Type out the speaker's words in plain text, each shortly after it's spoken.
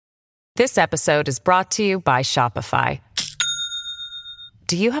This episode is brought to you by Shopify.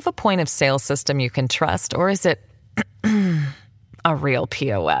 Do you have a point of sale system you can trust, or is it a real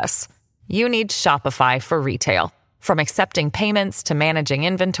POS? You need Shopify for retail. From accepting payments to managing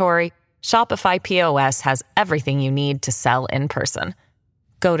inventory, Shopify POS has everything you need to sell in person.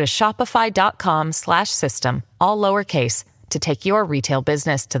 Go to shopify.com/system, all lowercase, to take your retail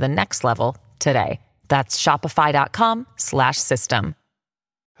business to the next level today. That's shopify.com/system.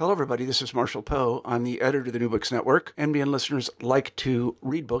 Hello, everybody. This is Marshall Poe. I'm the editor of the New Books Network. NBN listeners like to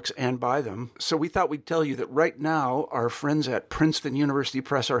read books and buy them. So we thought we'd tell you that right now, our friends at Princeton University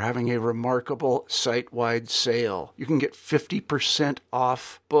Press are having a remarkable site-wide sale. You can get 50%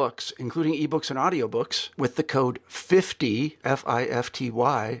 off books, including ebooks and audiobooks, with the code 50,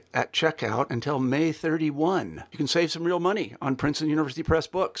 F-I-F-T-Y, at checkout until May 31. You can save some real money on Princeton University Press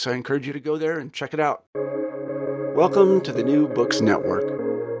books. I encourage you to go there and check it out. Welcome to the New Books Network.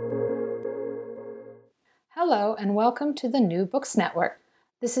 Hello and welcome to the New Books Network.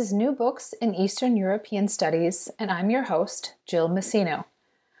 This is New Books in Eastern European Studies, and I'm your host, Jill Messino.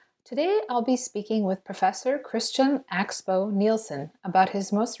 Today I'll be speaking with Professor Christian Axbo Nielsen about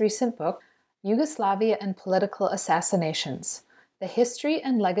his most recent book, Yugoslavia and Political Assassinations, The History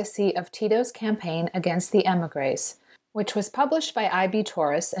and Legacy of Tito's Campaign Against the Emigres, which was published by IB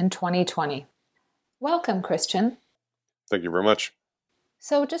Tauris in 2020. Welcome, Christian. Thank you very much.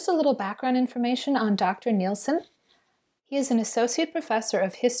 So just a little background information on Dr. Nielsen. He is an associate professor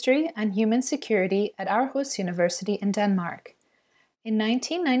of history and human security at Aarhus University in Denmark. In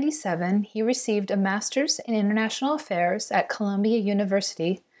 1997, he received a master's in international affairs at Columbia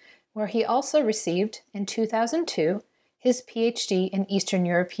University, where he also received, in 2002, his PhD in Eastern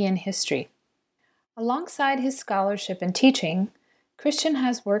European history. Alongside his scholarship and teaching, Christian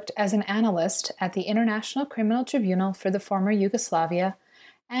has worked as an analyst at the International Criminal Tribunal for the former Yugoslavia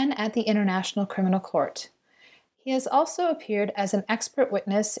and at the International Criminal Court. He has also appeared as an expert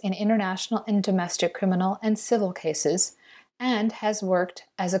witness in international and domestic criminal and civil cases, and has worked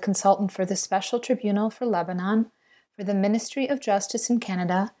as a consultant for the Special Tribunal for Lebanon, for the Ministry of Justice in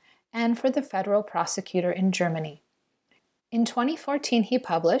Canada, and for the Federal Prosecutor in Germany. In 2014, he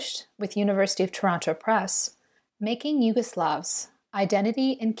published, with University of Toronto Press, Making Yugoslavs,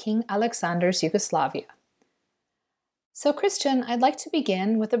 Identity in King Alexander's Yugoslavia. So, Christian, I'd like to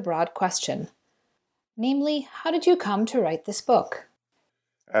begin with a broad question. Namely, how did you come to write this book?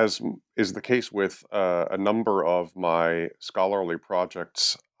 As is the case with a number of my scholarly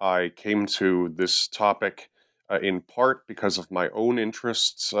projects, I came to this topic in part because of my own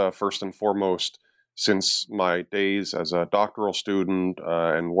interests, first and foremost, since my days as a doctoral student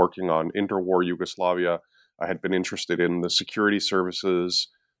and working on interwar Yugoslavia. I had been interested in the security services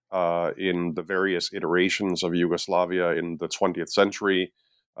in the various iterations of Yugoslavia in the 20th century,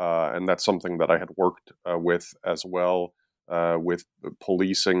 and that's something that I had worked with as well, with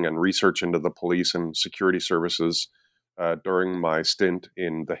policing and research into the police and security services during my stint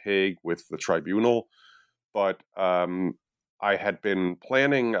in The Hague with the tribunal. But I had been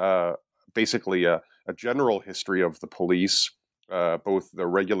planning basically a general history of the police, both the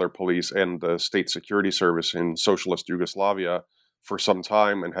regular police and the state security service in socialist Yugoslavia, for some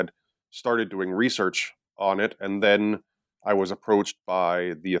time, and had started doing research on it. And then I was approached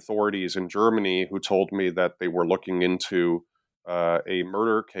by the authorities in Germany, who told me that they were looking into a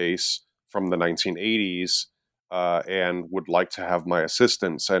murder case from the 1980s and would like to have my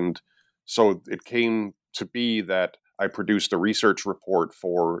assistance. And so it came to be that I produced a research report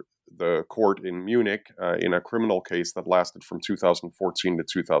for the court in Munich in a criminal case that lasted from 2014 to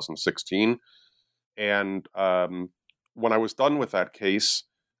 2016. And when I was done with that case,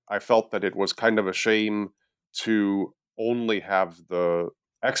 I felt that it was kind of a shame to only have the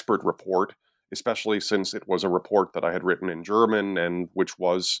expert report, especially since it was a report that I had written in German and which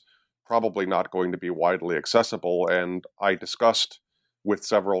was probably not going to be widely accessible. And I discussed with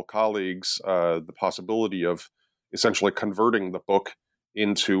several colleagues the possibility of essentially converting the book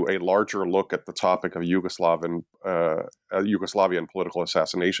into a larger look at the topic of Yugoslavian political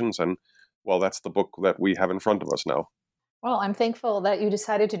assassinations. And well, that's the book that we have in front of us now. Well, I'm thankful that you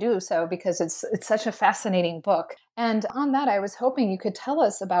decided to do so because it's such a fascinating book. And on that, I was hoping you could tell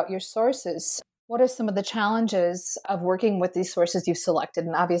us about your sources. What are some of the challenges of working with these sources you've selected?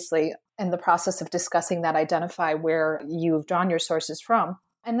 And obviously, in the process of discussing that, identify where you've drawn your sources from.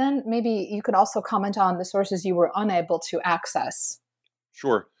 And then maybe you could also comment on the sources you were unable to access.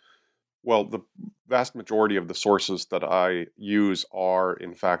 Sure. Well, the vast majority of the sources that I use are,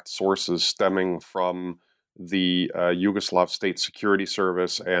 in fact, sources stemming from the Yugoslav State Security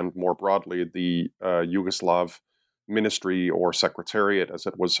Service and, more broadly, the Yugoslav ministry or secretariat, as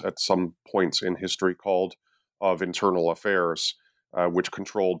it was at some points in history called, of Internal Affairs, which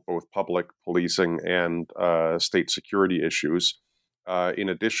controlled both public policing and state security issues. In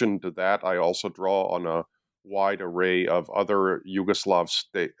addition to that, I also draw on a wide array of other Yugoslav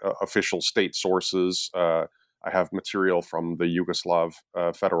official state sources. I have material from the Yugoslav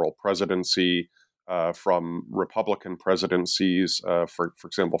federal presidency, from Republican presidencies, for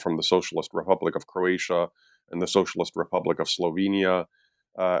example, from the Socialist Republic of Croatia and the Socialist Republic of Slovenia,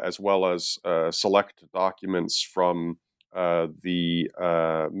 as well as select documents from the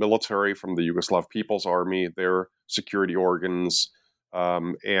military, from the Yugoslav People's Army, their security organs,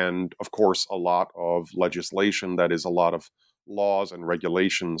 and of course, a lot of legislation, that is, a lot of laws and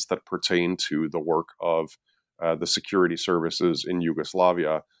regulations that pertain to the work of the security services in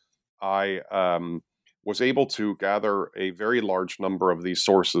Yugoslavia. I was able to gather a very large number of these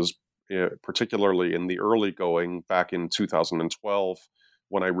sources, particularly in the early going back in 2012,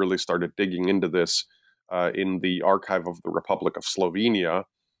 when I really started digging into this in the Archive of the Republic of Slovenia.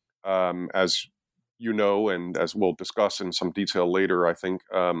 As you know, and as we'll discuss in some detail later, I think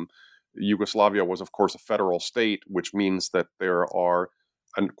Yugoslavia was, of course, a federal state, which means that there are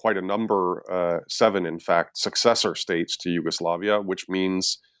quite a number, 7 in fact, successor states to Yugoslavia, which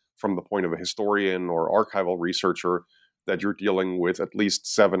means, from the point of a historian or archival researcher, that you're dealing with at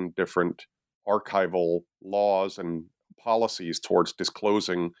least 7 different archival laws and policies towards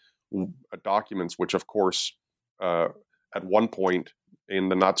disclosing documents, which, of course, at one point in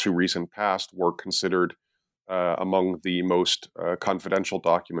the not too recent past were considered among the most confidential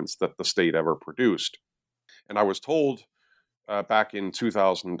documents that the state ever produced. And I was told back in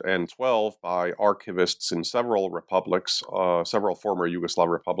 2012 by archivists in several republics, several former Yugoslav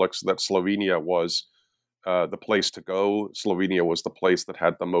republics, that Slovenia was the place to go. Slovenia was the place that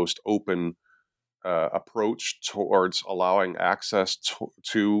had the most open approach towards allowing access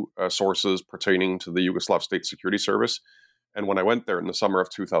to sources pertaining to the Yugoslav State Security Service. And when I went there in the summer of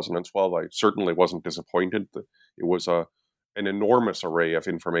 2012, I certainly wasn't disappointed. It was an enormous array of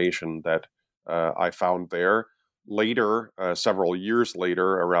information that I found there. Later, several years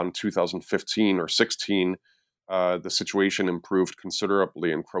later, around 2015 or 16, the situation improved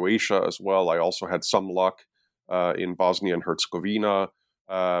considerably in Croatia as well. I also had some luck in Bosnia and Herzegovina.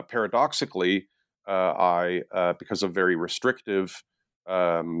 Paradoxically, I, because of very restrictive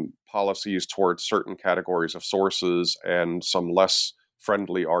policies towards certain categories of sources and some less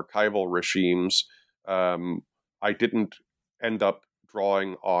friendly archival regimes, I didn't end up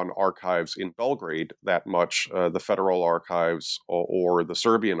drawing on archives in Belgrade that much, the federal archives or the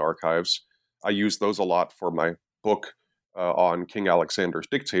Serbian archives. I used those a lot for my book on King Alexander's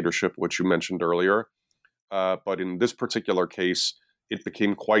dictatorship, which you mentioned earlier. But in this particular case, it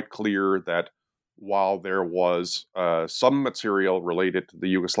became quite clear that while there was some material related to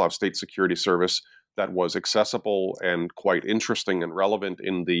the Yugoslav State Security Service that was accessible and quite interesting and relevant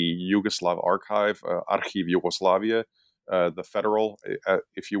in the Yugoslav archive, Archiv Jugoslavije, the federal,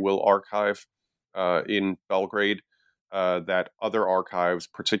 if you will, archive in Belgrade, that other archives,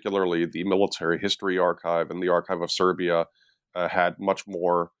 particularly the Military History Archive and the Archive of Serbia, had much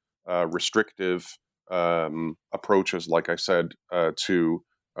more restrictive approaches, like I said, to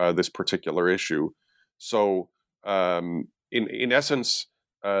this particular issue. So, in essence,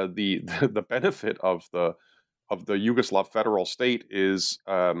 the benefit of the Yugoslav federal state is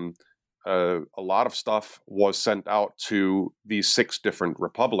a lot of stuff was sent out to these 6 different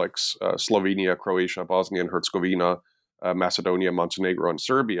republics: Slovenia, Croatia, Bosnia and Herzegovina, Macedonia, Montenegro, and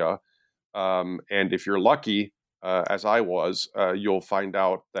Serbia. And if you're lucky, as I was, you'll find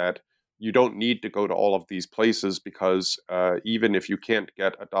out that you don't need to go to all of these places, because even if you can't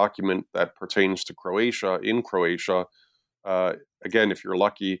get a document that pertains to Croatia in Croatia, again, if you're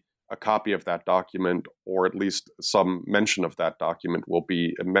lucky, a copy of that document, or at least some mention of that document, will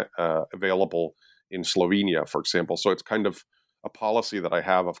be available in Slovenia, for example. So it's kind of a policy that I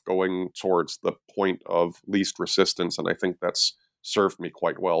have of going towards the point of least resistance, and I think that's served me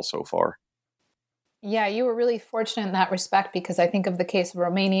quite well so far. Yeah, you were really fortunate in that respect, because I think of the case of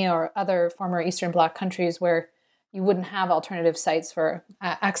Romania or other former Eastern Bloc countries where you wouldn't have alternative sites for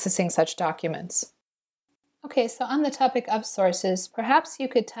accessing such documents. Okay, so on the topic of sources, perhaps you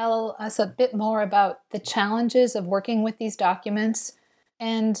could tell us a bit more about the challenges of working with these documents,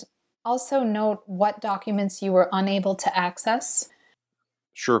 and also note what documents you were unable to access.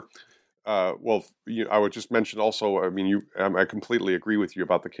 Sure. Well, I would just mention also, I completely agree with you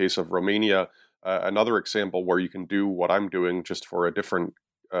about the case of Romania. Another example where you can do what I'm doing just for a different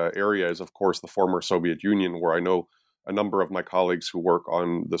area is, of course, the former Soviet Union, where I know a number of my colleagues who work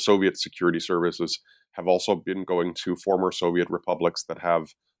on the Soviet security services have also been going to former Soviet republics that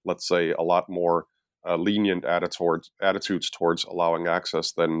have, let's say, a lot more lenient attitudes towards allowing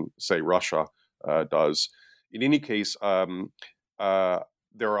access than, say, Russia does. In any case, there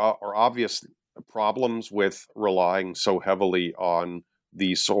are obvious problems with relying so heavily on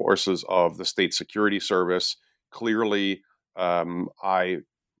the sources of the State Security Service. Clearly, I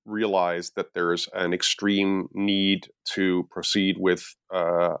realize that there's an extreme need to proceed with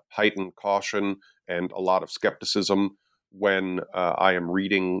heightened caution and a lot of skepticism when I am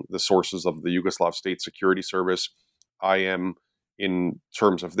reading the sources of the Yugoslav State Security Service. I am, in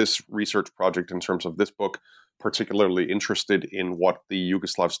terms of this research project, in terms of this book, particularly interested in what the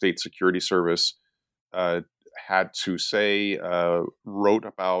Yugoslav State Security Service had to say, wrote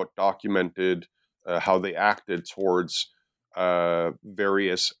about, documented, how they acted towards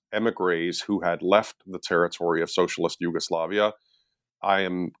various emigres who had left the territory of socialist Yugoslavia. I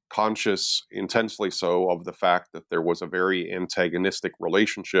am conscious, intensely so, of the fact that there was a very antagonistic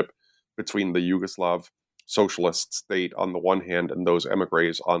relationship between the Yugoslav socialist state on the one hand and those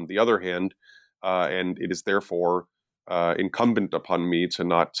emigres on the other hand, and it is therefore incumbent upon me to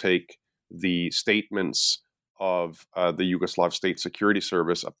not take the statements of the Yugoslav State Security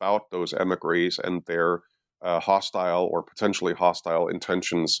Service about those emigres and their hostile or potentially hostile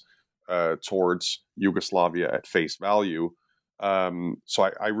intentions towards Yugoslavia at face value. So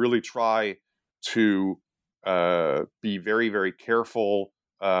I really try to be very, very careful,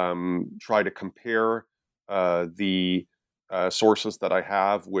 try to compare the sources that I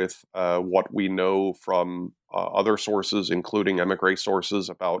have with what we know from other sources, including emigre sources,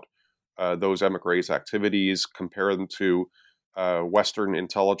 about those emigres' activities, compare them to Western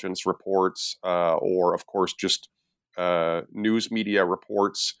intelligence reports, or, of course, just news media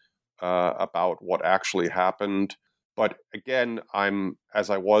reports about what actually happened. But again, as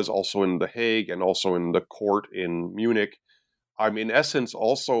I was also in The Hague and also in the court in Munich, I'm in essence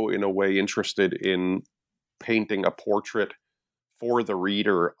also in a way interested in painting a portrait for the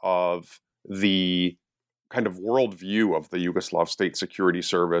reader of the kind of worldview of the Yugoslav State Security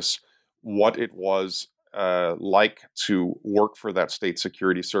Service, what it was like to work for that state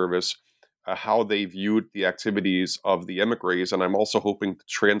security service, how they viewed the activities of the emigres. And I'm also hoping to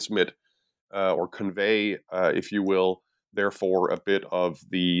transmit or convey, if you will, therefore, a bit of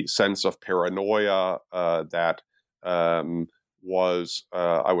the sense of paranoia that was,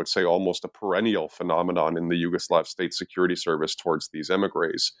 I would say, almost a perennial phenomenon in the Yugoslav State Security Service towards these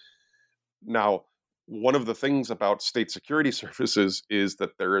emigres. Now, one of the things about state security services is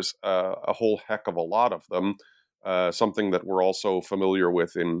that there's a whole heck of a lot of them, something that we're also familiar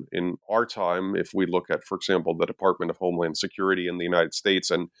with in our time. If we look at, for example, the Department of Homeland Security in the United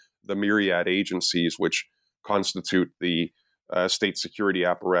States and the myriad agencies which constitute the state security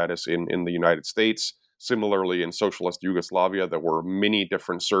apparatus in the United States. Similarly, in socialist Yugoslavia, there were many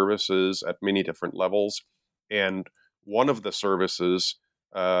different services at many different levels. And one of the services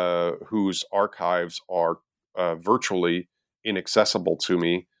whose archives are virtually inaccessible to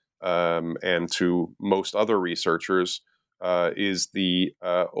me and to most other researchers is the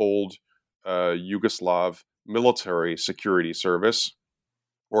old Yugoslav Military Security Service,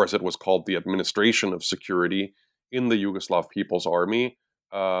 or as it was called, the Administration of Security in the Yugoslav People's Army.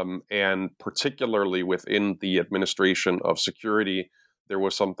 And particularly within the Administration of Security, there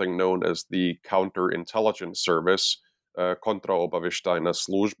was something known as the Counterintelligence Service, Kontraobaveštajna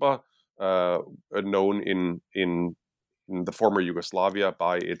služba, known in the former Yugoslavia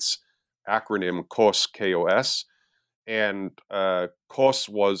by its acronym KOS, K-O-S. And KOS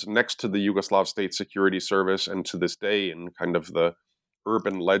was, next to the Yugoslav State Security Service, and to this day in kind of the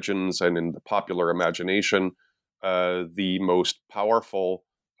urban legends and in the popular imagination, the most powerful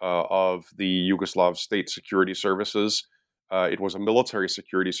of the Yugoslav state security services. It was a military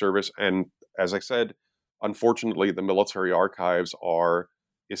security service. And as I said, unfortunately, the military archives are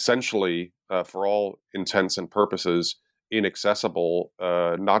essentially, for all intents and purposes, inaccessible,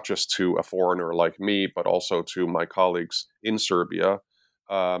 not just to a foreigner like me, but also to my colleagues in Serbia.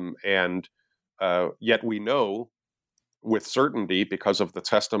 And yet we know with certainty, because of the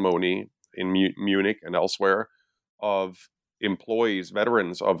testimony in Munich and elsewhere, of employees,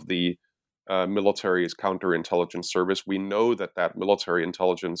 veterans of the military's counterintelligence service, we know that that military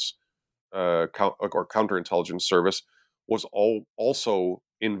intelligence or counterintelligence service was also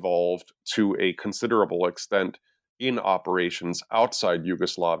involved to a considerable extent in operations outside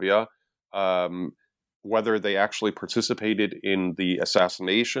Yugoslavia. Whether they actually participated in the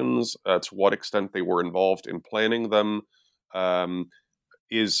assassinations, to what extent they were involved in planning them,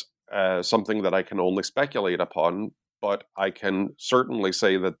 is something that I can only speculate upon, but I can certainly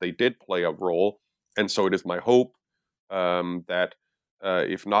say that they did play a role And so it is my hope that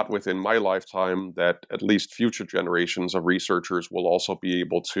if not within my lifetime, that at least future generations of researchers will also be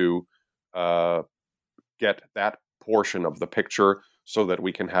able to get that portion of the picture so that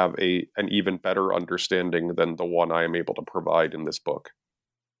we can have an even better understanding than the one I am able to provide in this book.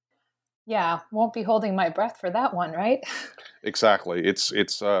 Yeah, won't be holding my breath for that one, right? Exactly.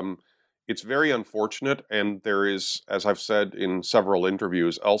 It's very unfortunate, and there is, as I've said in several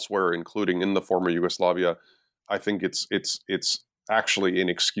interviews elsewhere, including in the former Yugoslavia, I think it's actually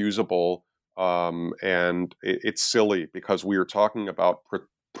inexcusable, and it's silly because we are talking about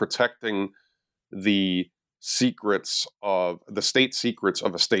protecting the secrets of the state secrets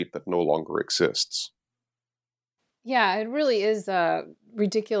of a state that no longer exists. Yeah, it really is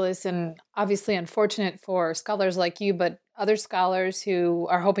ridiculous and obviously unfortunate for scholars like you, but other scholars who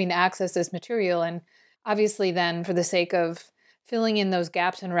are hoping to access this material. And obviously, then, for the sake of filling in those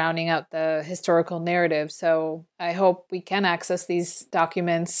gaps and rounding out the historical narrative. So I hope we can access these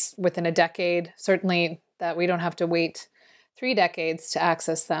documents within a decade, certainly that we don't have to wait 3 decades to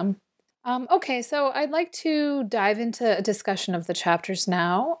access them. Okay, so I'd like to dive into a discussion of the chapters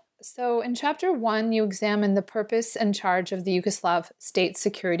now. So, in Chapter 1, you examine the purpose and charge of the Yugoslav State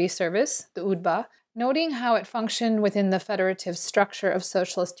Security Service, the UDBA, noting how it functioned within the federative structure of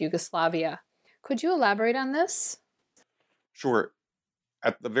socialist Yugoslavia. Could you elaborate on this? Sure.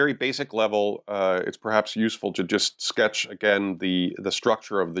 At the very basic level, it's perhaps useful to just sketch again the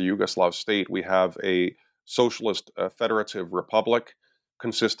structure of the Yugoslav state. We have a socialist federative republic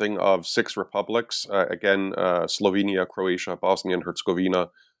consisting of 6 republics, Slovenia, Croatia, Bosnia and Herzegovina,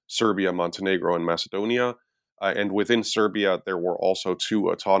 Serbia, Montenegro, and Macedonia. And within Serbia, there were also 2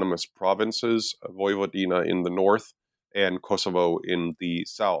 autonomous provinces, Vojvodina in the north and Kosovo in the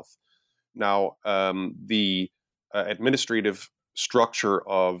south. Now, the administrative structure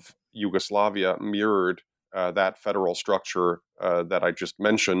of Yugoslavia mirrored that federal structure that I just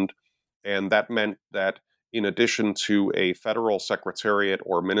mentioned, and that meant that in addition to a federal secretariat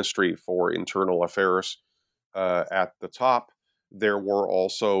or ministry for internal affairs at the top, there were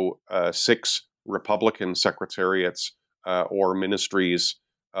also 6 Republican secretariats or ministries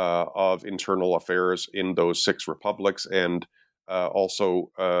of internal affairs in those 6 republics, and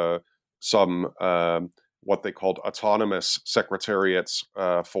also some what they called autonomous secretariats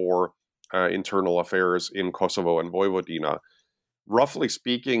for internal affairs in Kosovo and Vojvodina. Roughly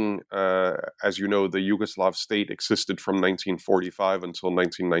speaking, as you know, the Yugoslav state existed from 1945 until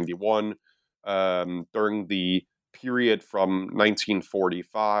 1991. During the period from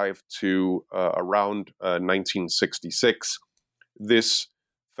 1945 to around 1966, this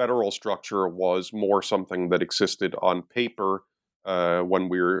federal structure was more something that existed on paper when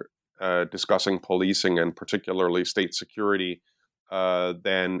we were discussing policing and particularly state security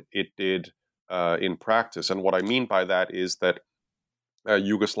than it did in practice. And what I mean by that is that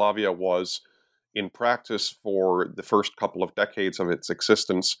Yugoslavia was, in practice for the first couple of decades of its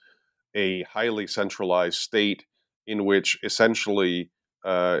existence, a highly centralized state in which essentially,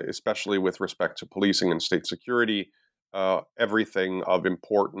 especially with respect to policing and state security, everything of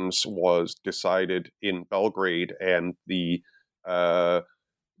importance was decided in Belgrade, and the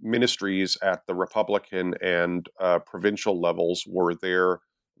ministries at the Republican and provincial levels were there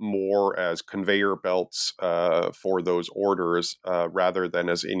more as conveyor belts for those orders rather than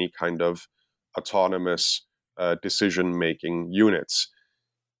as any kind of autonomous decision-making units.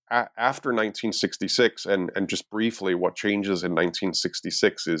 After 1966, and just briefly, what changes in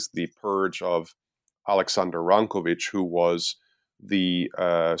 1966 is the purge of Aleksandar Ranković, who was the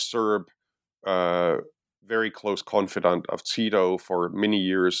Serb very close confidant of Tito, for many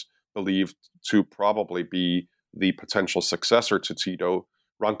years believed to probably be the potential successor to Tito.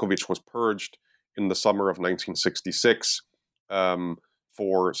 Ranković was purged in the summer of 1966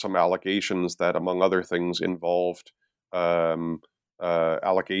 for some allegations that, among other things, involved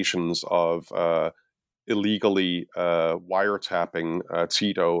allegations of illegally wiretapping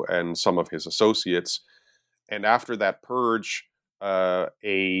Tito and some of his associates. And after that purge,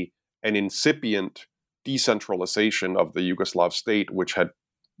 an incipient decentralization of the Yugoslav state, which had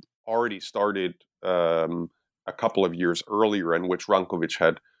already started a couple of years earlier and which Ranković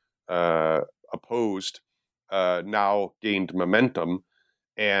had opposed, now gained momentum.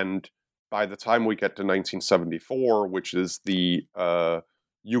 And by the time we get to 1974, which is the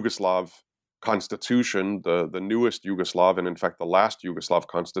Yugoslav constitution, the newest Yugoslav, and in fact the last Yugoslav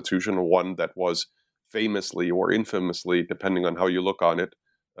constitution, one that was famously or infamously, depending on how you look on it,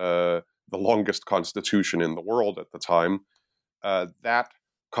 the longest constitution in the world at the time, that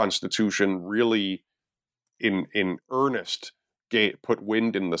constitution really in earnest put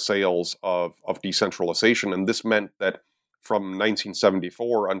wind in the sails of decentralization. And this meant that from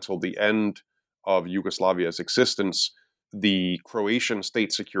 1974 until the end of Yugoslavia's existence, the Croatian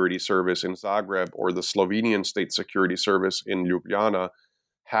State Security Service in Zagreb or the Slovenian State Security Service in Ljubljana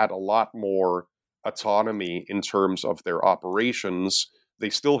had a lot more autonomy in terms of their operations. They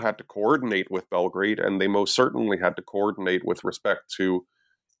still had to coordinate with Belgrade, and they most certainly had to coordinate with respect to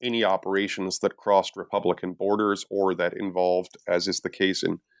any operations that crossed Republican borders or that involved, as is the case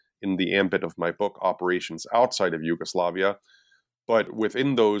in the ambit of my book, operations outside of Yugoslavia. But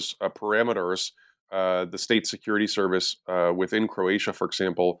within those parameters, the State Security Service within Croatia, for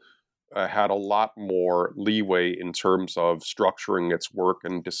example, had a lot more leeway in terms of structuring its work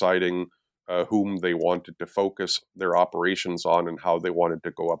and deciding whom they wanted to focus their operations on and how they wanted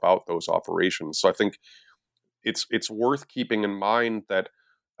to go about those operations. So I think it's worth keeping in mind that,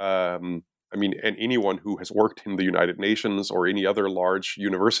 and anyone who has worked in the United Nations or any other large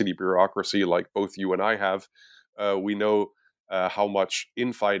university bureaucracy like both you and I have, we know how much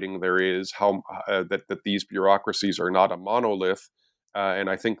infighting there is, how that these bureaucracies are not a monolith. And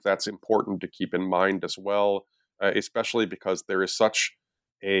I think that's important to keep in mind as well, especially because there is such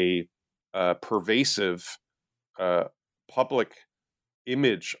a pervasive public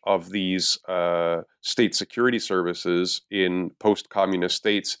image of these state security services in post-communist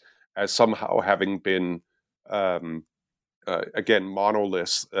states as somehow having been, again,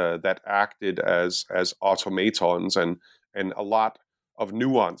 monoliths that acted as automatons, and a lot of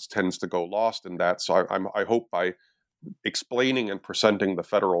nuance tends to go lost in that. So I hope by explaining and presenting the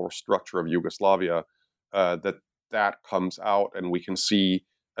federal structure of Yugoslavia that comes out, and we can see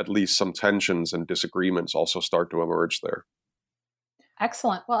at least some tensions and disagreements also start to emerge there.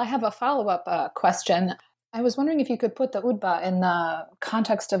 Excellent. Well, I have a follow-up question. I was wondering if you could put the UDBA in the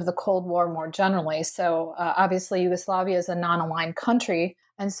context of the Cold War more generally. So obviously Yugoslavia is a non-aligned country.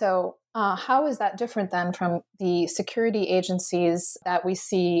 And so how is that different then from the security agencies that we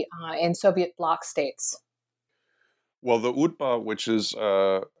see in Soviet bloc states? Well, the UDBA, which is,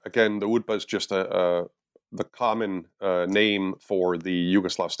 again, the UDBA is just the common name for the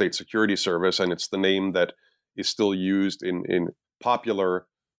Yugoslav State Security Service, and it's the name that is still used in popular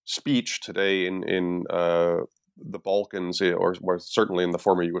speech today in the Balkans, or certainly in the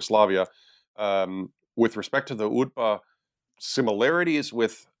former Yugoslavia. With respect to the UDBA, similarities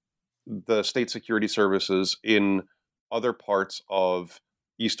with the state security services in other parts of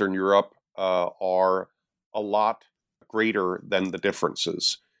Eastern Europe are a lot greater than the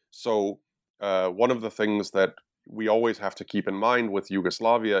differences. So one of the things that we always have to keep in mind with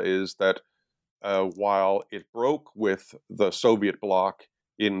Yugoslavia is that while it broke with the Soviet bloc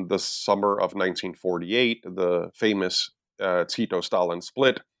in the summer of 1948, the famous Tito-Stalin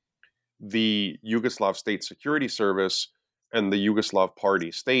split, the Yugoslav State Security Service and the Yugoslav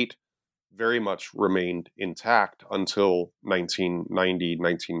Party State very much remained intact until 1990,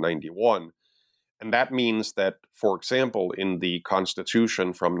 1991. And that means that, for example, in the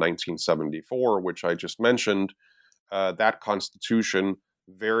Constitution from 1974, which I just mentioned, that Constitution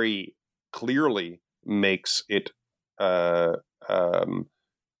very clearly makes it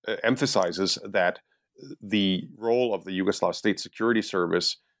emphasizes that the role of the Yugoslav State Security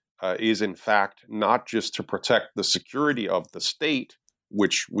Service is in fact not just to protect the security of the state,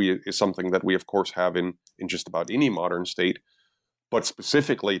 which is something that we of course have in just about any modern state, but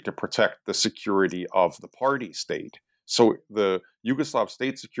specifically to protect the security of the party state. So the Yugoslav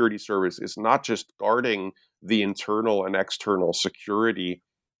State Security Service is not just guarding the internal and external security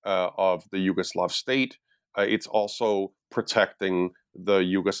of the Yugoslav state, it's also protecting the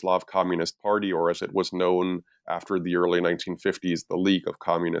Yugoslav Communist Party, or as it was known after the early 1950s, the League of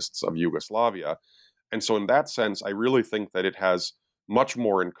Communists of Yugoslavia. And so in that sense, I really think that it has much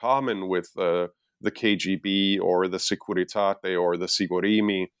more in common with the KGB or the Securitate or the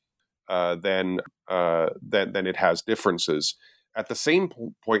Sigurimi than it has differences. At the same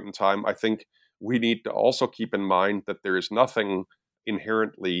point in time, I think we need to also keep in mind that there is nothing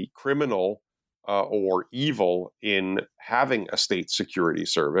inherently criminal or evil in having a state security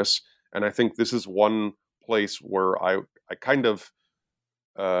service. And I think this is one place where I kind of,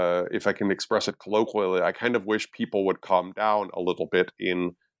 if I can express it colloquially, I kind of wish people would calm down a little bit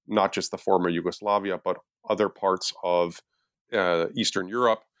in not just the former Yugoslavia, but other parts of Eastern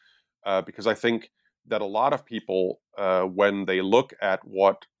Europe, because I think that a lot of people, when they look at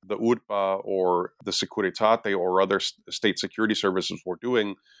what the UDBA or the Securitate or other state security services were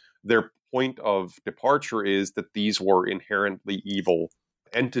doing, their point of departure is that these were inherently evil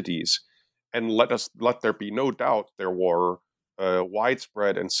entities. And let there be no doubt there were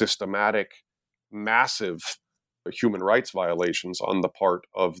widespread and systematic, massive human rights violations on the part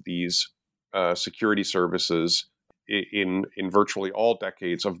of these security services in virtually all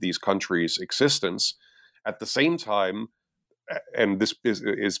decades of these countries' existence. At the same time, and this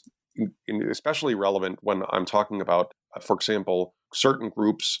is especially relevant when I'm talking about, for example, certain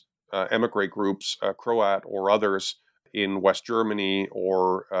groups, emigre groups, Croat or others in West Germany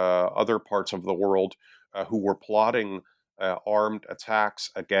or other parts of the world who were plotting armed attacks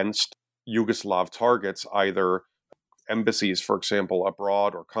against Yugoslav targets, either embassies, for example,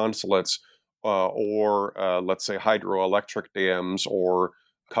 abroad or consulates, or let's say hydroelectric dams or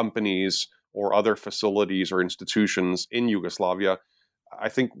companies or other facilities or institutions in Yugoslavia. I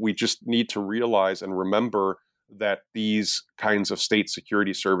think we just need to realize and remember that these kinds of state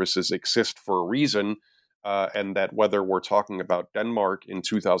security services exist for a reason, and that whether we're talking about Denmark in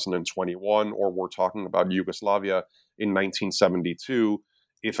 2021 or we're talking about Yugoslavia in 1972,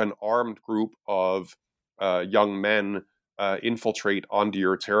 if an armed group of young men infiltrate onto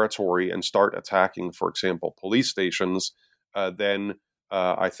your territory and start attacking, for example, police stations, then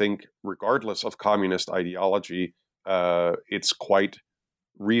I think, regardless of communist ideology, it's quite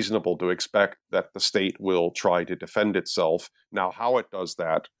reasonable to expect that the state will try to defend itself. Now, how it does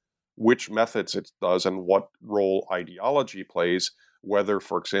that, which methods it does, and what role ideology plays, whether,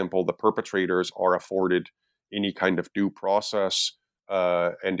 for example, the perpetrators are afforded any kind of due process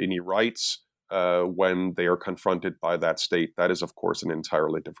and any rights when they are confronted by that state, that is, of course, an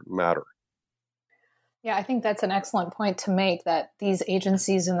entirely different matter. Yeah, I think that's an excellent point to make, that these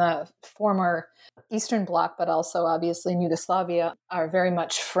agencies in the former Eastern Bloc, but also obviously in Yugoslavia, are very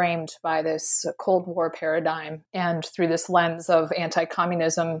much framed by this Cold War paradigm and through this lens of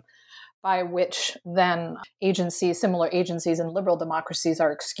anti-communism, by which then similar agencies in liberal democracies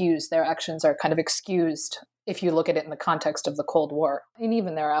are excused. Their actions are kind of excused if you look at it in the context of the Cold War, and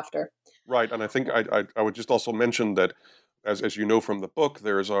even thereafter. Right, and I think I would just also mention that, as you know from the book,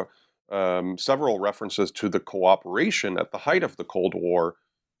 there's several references to the cooperation at the height of the Cold War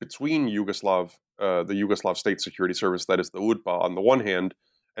between the Yugoslav State Security Service, that is the UDBA, on the one hand,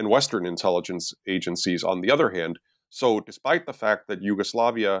 and Western intelligence agencies on the other hand. So despite the fact that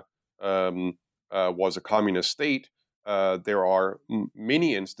Yugoslavia was a communist state, there are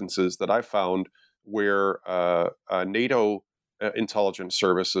many instances that I found where NATO intelligence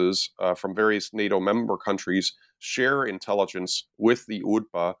services from various NATO member countries share intelligence with the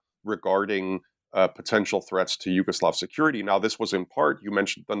UDBA regarding potential threats to Yugoslav security. Now, this was in part, you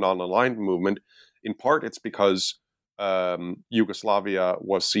mentioned the non-aligned movement, in part it's because Yugoslavia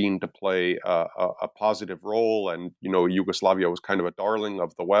was seen to play a positive role, and Yugoslavia was kind of a darling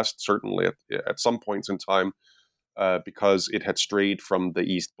of the West, certainly at some points in time, because it had strayed from the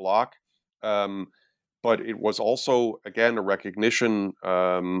East Bloc. But it was also, again, a recognition,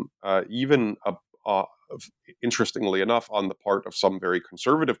 interestingly enough, on the part of some very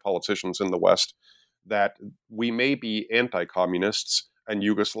conservative politicians in the West, that we may be anti-communists and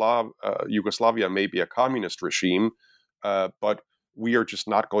Yugoslavia may be a communist regime, but we are just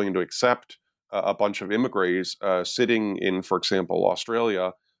not going to accept a bunch of immigrants sitting in, for example,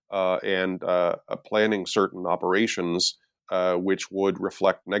 Australia and planning certain operations which would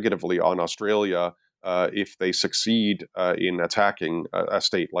reflect negatively on Australia if they succeed in attacking a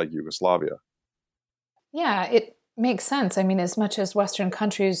state like Yugoslavia. Yeah, it makes sense. I mean, as much as Western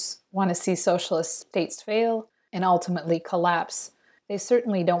countries want to see socialist states fail and ultimately collapse, they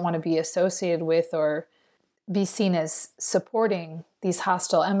certainly don't want to be associated with or be seen as supporting these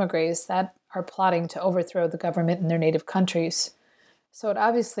hostile emigres that are plotting to overthrow the government in their native countries. So it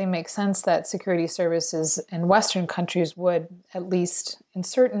obviously makes sense that security services in Western countries would, at least in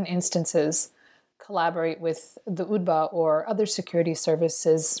certain instances, collaborate with the UDBA or other security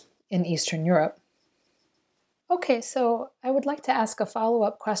services in Eastern Europe. Okay, so I would like to ask a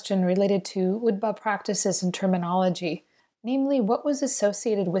follow-up question related to UDBA practices and terminology. Namely, what was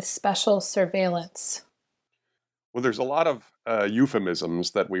associated with special surveillance? Well, there's a lot of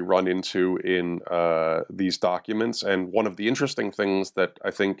euphemisms that we run into in these documents, and one of the interesting things that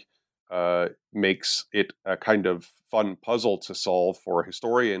I think makes it a kind of fun puzzle to solve for a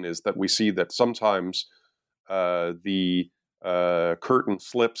historian is that we see that sometimes the curtain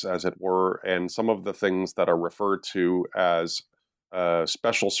slips, as it were, and some of the things that are referred to as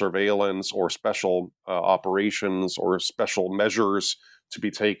special surveillance or special operations or special measures to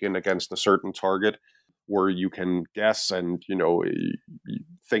be taken against a certain target, where you can guess and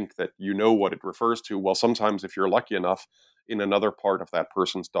think that you know what it refers to. Well, sometimes if you're lucky enough, in another part of that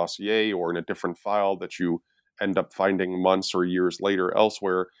person's dossier or in a different file that you end up finding months or years later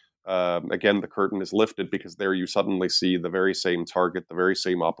elsewhere, again, the curtain is lifted, because there you suddenly see the very same target, the very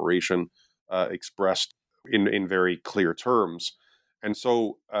same operation expressed in very clear terms. And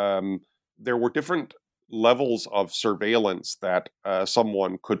so there were different levels of surveillance that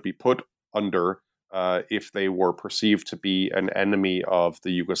someone could be put under if they were perceived to be an enemy of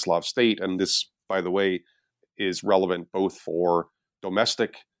the Yugoslav state. And this, by the way, is relevant both for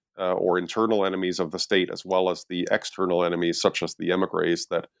domestic or internal enemies of the state, as well as the external enemies, such as the émigrés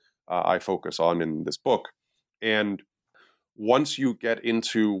that I focus on in this book. And once you get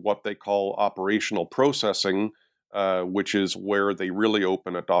into what they call operational processing, which is where they really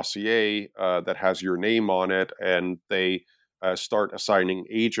open a dossier that has your name on it, and they start assigning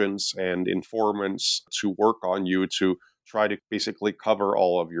agents and informants to work on you to try to basically cover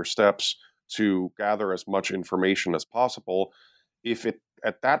all of your steps to gather as much information as possible. If it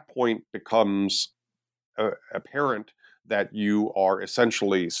at that point becomes apparent that you are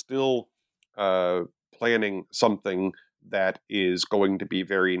essentially still planning something that is going to be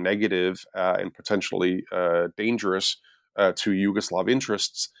very negative and potentially dangerous to Yugoslav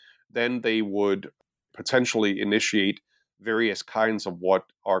interests, then they would potentially initiate various kinds of what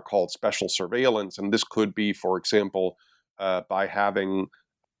are called special surveillance. And this could be, for example, by having,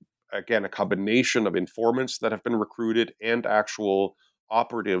 again, a combination of informants that have been recruited and actual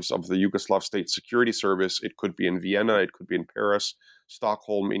operatives of the Yugoslav State Security Service. It could be in Vienna, it could be in Paris,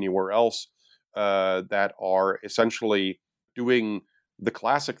 Stockholm, anywhere else, that are essentially doing the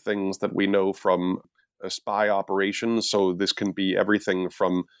classic things that we know from spy operations. So this can be everything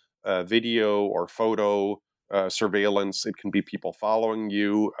from video or photo surveillance. It can be people following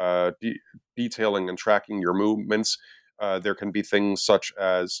you, detailing and tracking your movements. There can be things such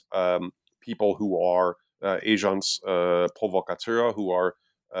as people who are agents provocateurs, who are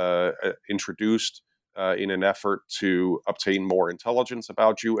introduced in an effort to obtain more intelligence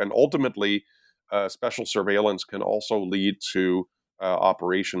about you. And ultimately, special surveillance can also lead to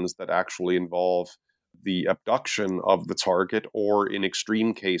operations that actually involve the abduction of the target, or in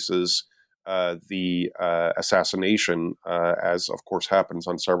extreme cases, the assassination, as of course happens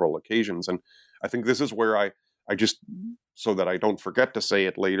on several occasions. And I think this is where I just, so that I don't forget to say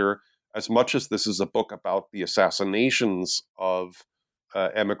it later, as much as this is a book about the assassinations of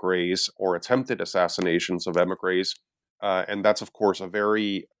émigrés or attempted assassinations of émigrés, and that's of course a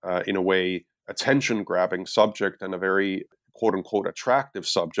very, in a way, attention-grabbing subject and a very quote-unquote attractive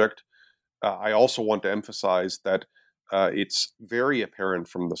subject, I also want to emphasize that it's very apparent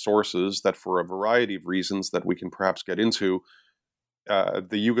from the sources that for a variety of reasons that we can perhaps get into, the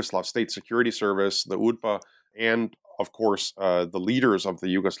Yugoslav State Security Service, the UDBA, and of course the leaders of the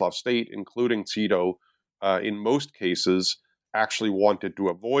Yugoslav state, including Tito, in most cases actually wanted to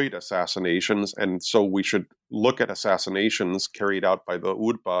avoid assassinations. And so we should look at assassinations carried out by the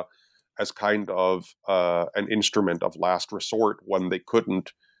UDBA as kind of an instrument of last resort when they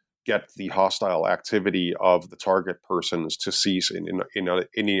couldn't get the hostile activity of the target persons to cease in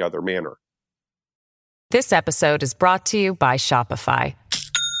any other manner. This episode is brought to you by Shopify.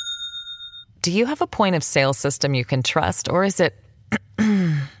 Do you have a point of sale system you can trust, or is it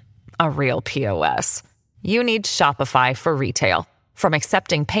a real POS? You need Shopify for retail. From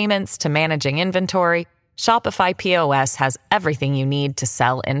accepting payments to managing inventory, Shopify POS has everything you need to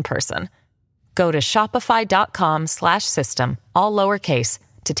sell in person. Go to shopify.com/system, all lowercase,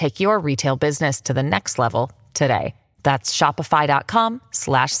 to take your retail business to the next level today. That's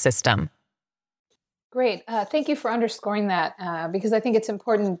shopify.com/system. Great. Thank you for underscoring that, because I think it's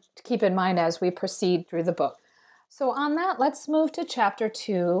important to keep in mind as we proceed through the book. So on that, let's move to Chapter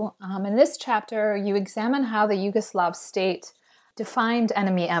 2. In this chapter, you examine how the Yugoslav state defined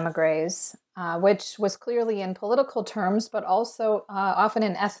enemy émigrés, which was clearly in political terms, but also often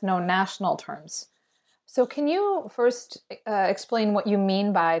in ethno-national terms. So can you first explain what you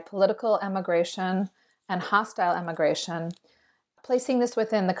mean by political emigration and hostile emigration, placing this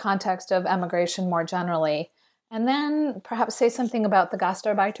within the context of emigration more generally, and then perhaps say something about the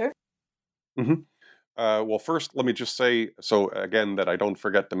Gastarbeiter? Mm-hmm. Well, first, let me just say, so again, that I don't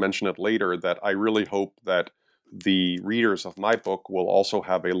forget to mention it later, that I really hope that the readers of my book will also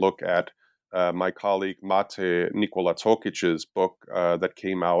have a look at my colleague Mate Nikola Tokic's book that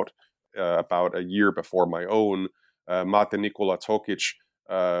came out about a year before my own. Mate Nikola Tokic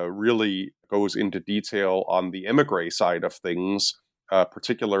really goes into detail on the émigré side of things,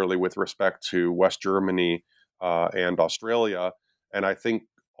 particularly with respect to West Germany and Australia. And I think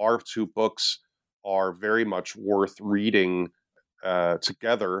our two books are very much worth reading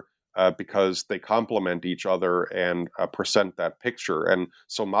together because they complement each other and present that picture. And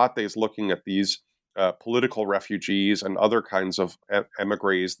so Mate is looking at these political refugees and other kinds of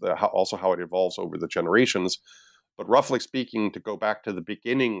émigrés, also how it evolves over the generations. But roughly speaking, to go back to the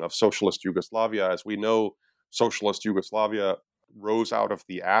beginning of socialist Yugoslavia, as we know, socialist Yugoslavia rose out of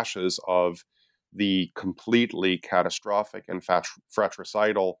the ashes of the completely catastrophic and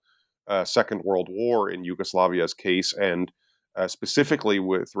fratricidal Second World War in Yugoslavia's case. And specifically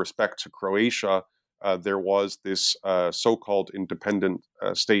with respect to Croatia, there was this so-called independent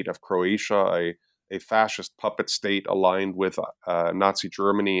state of Croatia, a fascist puppet state aligned with Nazi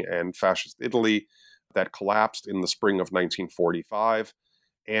Germany and fascist Italy that collapsed in the spring of 1945.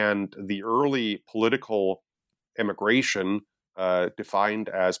 And the early political emigration, defined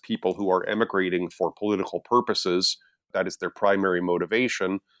as people who are emigrating for political purposes, that is their primary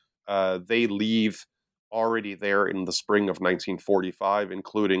motivation, they leave already there in the spring of 1945,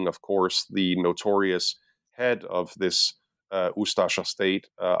 including, of course, the notorious head of this Ustasha state,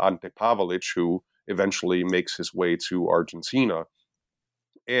 Ante Pavelic, who eventually makes his way to Argentina.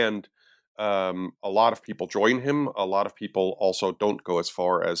 And a lot of people join him. A lot of people also don't go as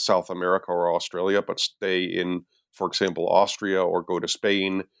far as South America or Australia, but stay in, for example, Austria, or go to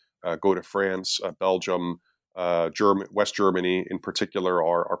Spain, go to France, Belgium, West Germany in particular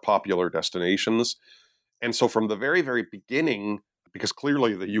are popular destinations. And so from the very, very beginning, because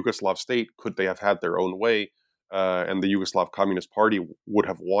clearly the Yugoslav state, could they have had their own way, and the Yugoslav Communist Party would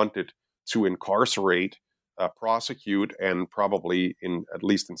have wanted to incarcerate, prosecute, and probably, at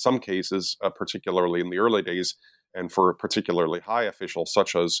least in some cases, particularly in the early days, and for particularly high officials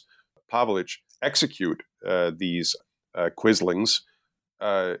such as Pavelic, execute these quislings.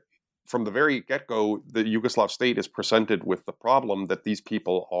 From the very get-go, the Yugoslav state is presented with the problem that these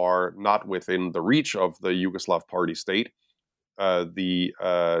people are not within the reach of the Yugoslav party state. The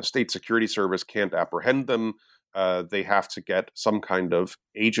state security service can't apprehend them. They have to get some kind of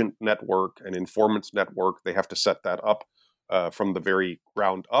agent network, an informants network. They have to set that up from the very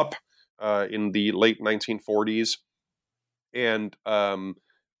ground up in the late 1940s. And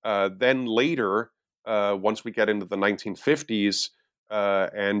then later, once we get into the 1950s,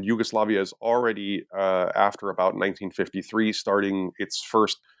 and Yugoslavia is already, after about 1953, starting its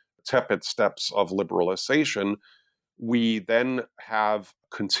first tepid steps of liberalization, we then have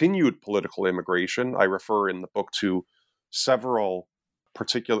continued political immigration. I refer in the book to several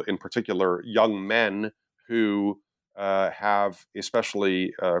in particular young men who have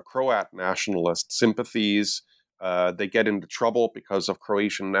especially Croat nationalist sympathies. They get into trouble because of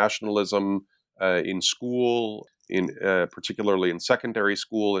Croatian nationalism in school, particularly in secondary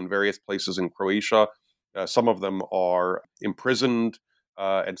school in various places in Croatia. Some of them are imprisoned,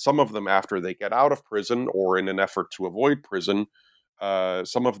 and some of them, after they get out of prison or in an effort to avoid prison,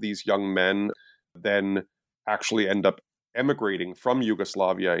 some of these young men then actually end up emigrating from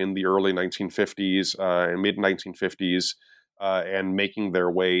Yugoslavia in the early 1950s and mid-1950s and making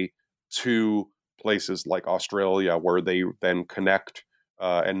their way to places like Australia, where they then connect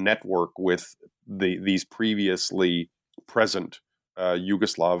and network with these previously present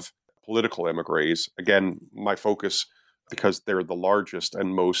Yugoslav political emigres. Again, my focus, because they're the largest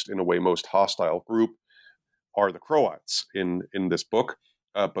and most hostile group, are the Croats in this book.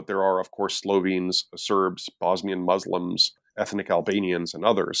 But there are, of course, Slovenes, Serbs, Bosnian Muslims, ethnic Albanians, and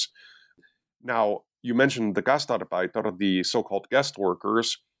others. Now, you mentioned the Gastarbeiter, the so-called guest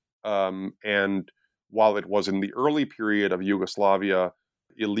workers, and while it was in the early period of Yugoslavia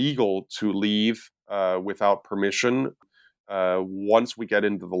illegal to leave without permission, once we get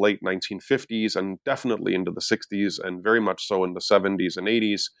into the late 1950s and definitely into the 60s and very much so in the 70s and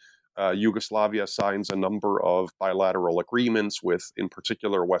 80s, Yugoslavia signs a number of bilateral agreements with, in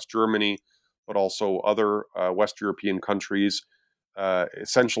particular, West Germany, but also other West European countries,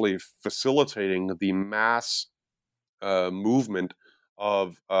 essentially facilitating the mass movement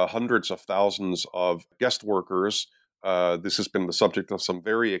of hundreds of thousands of guest workers. This has been the subject of some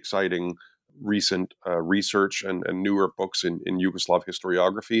very exciting recent research and newer books in Yugoslav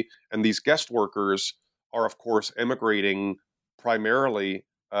historiography. And these guest workers are, of course, emigrating primarily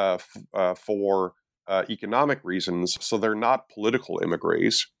for economic reasons, so they're not political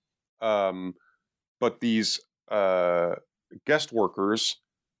immigrants. But these guest workers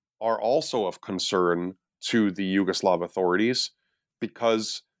are also of concern to the Yugoslav authorities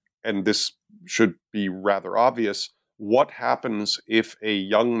because, and this should be rather obvious, what happens if a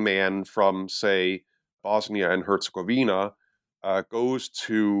young man from, say, Bosnia and Herzegovina goes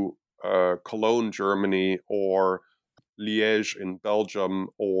to Cologne, Germany, or Liège in Belgium,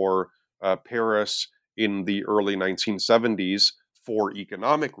 or Paris in the early 1970s for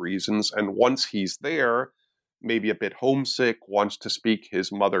economic reasons, and once he's there, maybe a bit homesick, wants to speak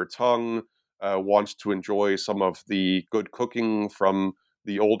his mother tongue, wants to enjoy some of the good cooking from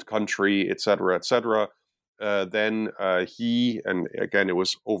the old country, etc., etc., Then he, and again, it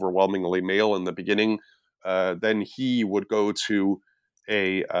was overwhelmingly male in the beginning, then he would go to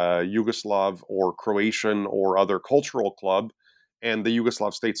a Yugoslav or Croatian or other cultural club, and the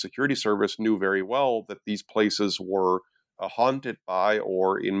Yugoslav State Security Service knew very well that these places were haunted by,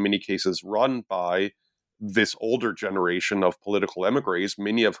 or in many cases run by, this older generation of political emigres,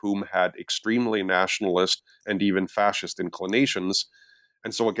 many of whom had extremely nationalist and even fascist inclinations.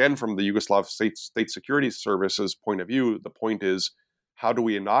 And so again, from the Yugoslav State Security Service's point of view, the point is, how do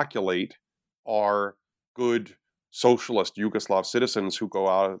we inoculate our good socialist Yugoslav citizens who go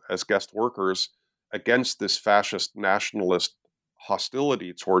out as guest workers against this fascist nationalist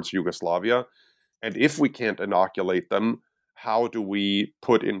hostility towards Yugoslavia? And if we can't inoculate them, how do we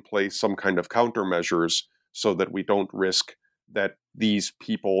put in place some kind of countermeasures so that we don't risk that these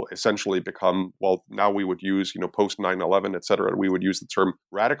people essentially become, well, now we would use, post 9/11, et cetera, we would use the term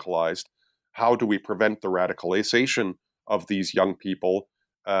radicalized. How do we prevent the radicalization of these young people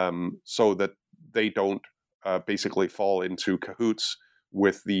so that they don't basically fall into cahoots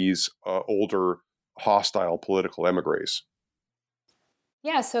with these older, hostile political emigres?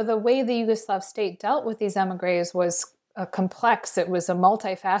 Yeah, so the way the Yugoslav state dealt with these emigres was complex. It was a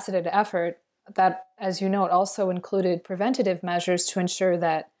multifaceted effort that, as you note, also included preventative measures to ensure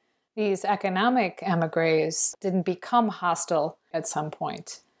that these economic emigres didn't become hostile at some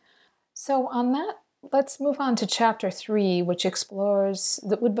point. So on that, let's move on to Chapter 3, which explores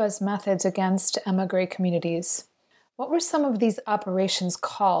the UDBA's methods against emigre communities. What were some of these operations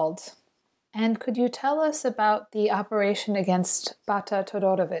called? And could you tell us about the operation against Bata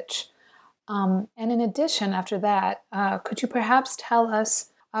Todorovic? And in addition, after that, could you perhaps tell us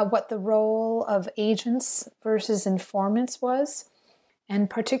what the role of agents versus informants was, and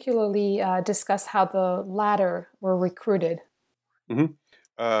particularly discuss how the latter were recruited? Mm-hmm.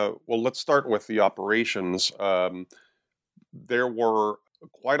 Well, let's start with the operations. There were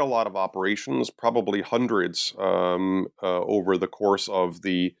quite a lot of operations, probably hundreds over the course of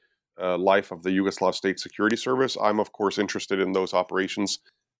the life of the Yugoslav State Security Service. I'm, of course, interested in those operations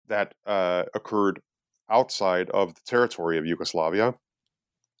that occurred outside of the territory of Yugoslavia.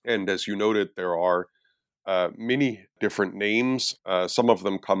 And as you noted, there are many different names. Some of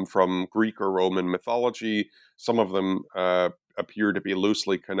them come from Greek or Roman mythology. Some of them appear to be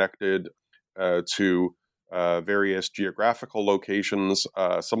loosely connected to various geographical locations.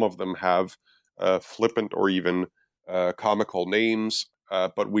 Some of them have flippant or even comical names.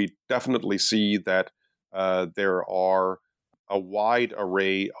 But we definitely see that there are a wide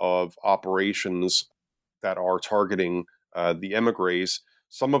array of operations that are targeting the emigres.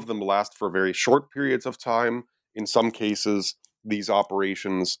 Some of them last for very short periods of time. In some cases, these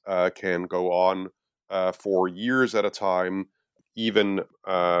operations can go on for years at a time, even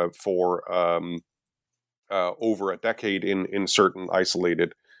for over a decade in certain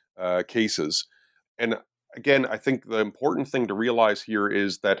isolated cases. And again, I think the important thing to realize here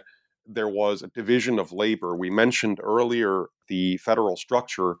is that there was a division of labor. We mentioned earlier the federal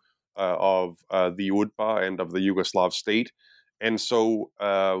structure of the UDBA and of the Yugoslav state. And so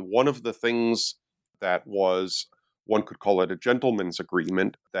one of the things that was, one could call it a gentleman's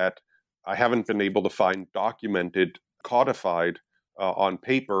agreement, that I haven't been able to find documented, codified on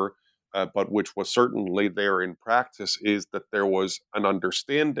paper, but which was certainly there in practice, is that there was an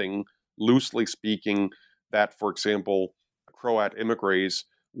understanding, loosely speaking, that, for example, Croat immigrants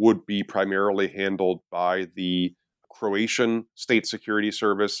would be primarily handled by the Croatian State Security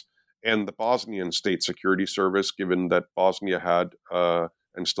Service and the Bosnian State Security Service, given that Bosnia had,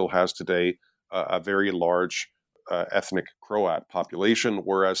 and still has today, a very large ethnic Croat population,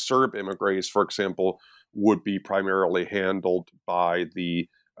 whereas Serb immigrants, for example, would be primarily handled by the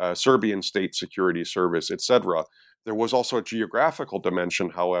Serbian State Security Service, etc. There was also a geographical dimension,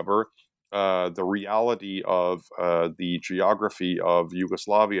 however. The reality of the geography of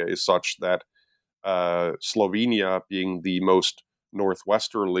Yugoslavia is such that Slovenia, being the most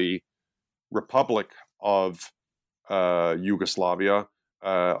northwesterly republic of Yugoslavia,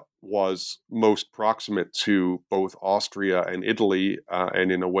 was most proximate to both Austria and Italy,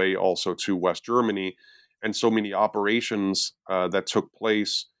 and in a way also to West Germany. And so many operations that took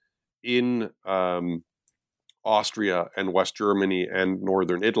place in Austria and West Germany and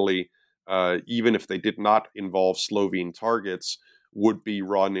northern Italy, even if they did not involve Slovene targets, would be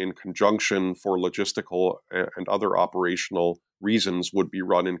run in conjunction for logistical and other operational reasons, would be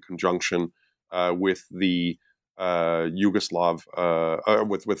run in conjunction with the with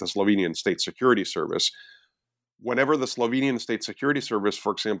the Slovenian State Security Service. whenever the Slovenian State Security Service,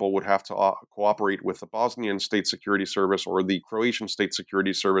 for example, would have to cooperate with the Bosnian State Security Service, or the Croatian State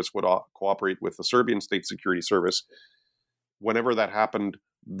Security Service would cooperate with the Serbian State Security Service, whenever that happened,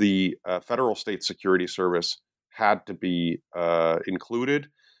 the Federal State Security Service had to be included,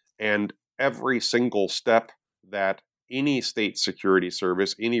 and every single step that any state security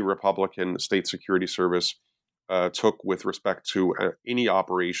service, any Republican state security service took with respect to any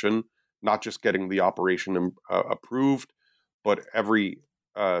operation, not just getting the operation approved, but every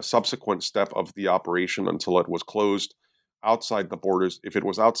subsequent step of the operation until it was closed outside the borders. If it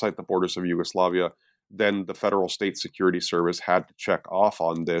was outside the borders of Yugoslavia, then the Federal State Security Service had to check off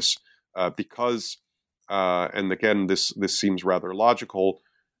on this because, and again, this seems rather logical,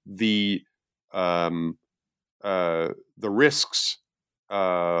 the risks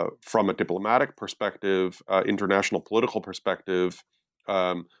from a diplomatic perspective, international political perspective,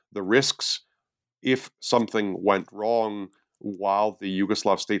 the risks if something went wrong while the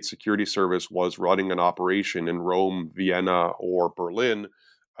Yugoslav State Security Service was running an operation in Rome, Vienna, or Berlin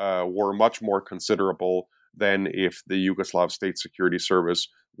were much more considerable than if the Yugoslav State Security Service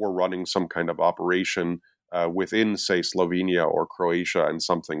were running some kind of operation within, say, Slovenia or Croatia, and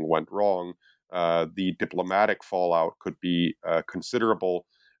something went wrong. The diplomatic fallout could be considerable,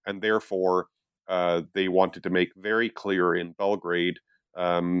 and therefore they wanted to make very clear in Belgrade,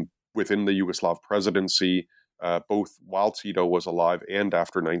 within the Yugoslav presidency, both while Tito was alive and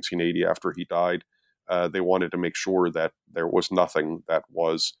after 1980, after he died, they wanted to make sure that there was nothing that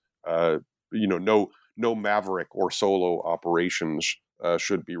was, no maverick or solo operations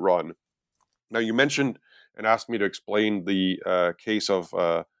should be run. Now, you mentioned and asked me to explain the case of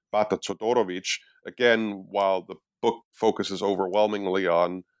Bata Todorovic. Again, while the book focuses overwhelmingly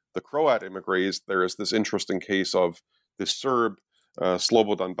on the Croat immigrants, there is this interesting case of this Serb,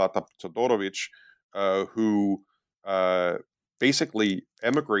 Slobodan Bata Todorovic, who basically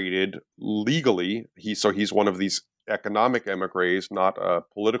emigrated legally. He's one of these economic emigres, not a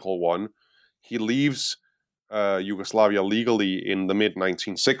political one. He leaves Yugoslavia legally in the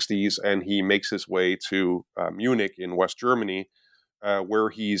mid-1960s, and he makes his way to Munich in West Germany, where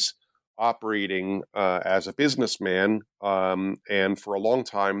he's operating as a businessman, and for a long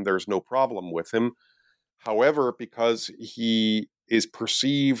time there's no problem with him. However, because he is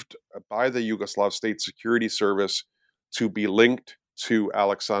perceived by the Yugoslav State Security Service to be linked to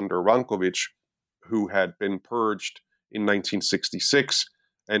Aleksandar Rankovic, who had been purged in 1966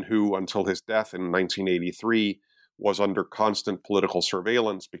 and who, until his death in 1983, was under constant political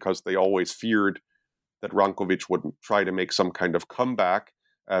surveillance because they always feared that Rankovic would try to make some kind of comeback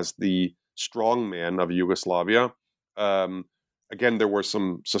as the strongman of Yugoslavia. Again, there were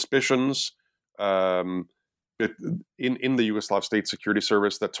some suspicions in the Yugoslav State Security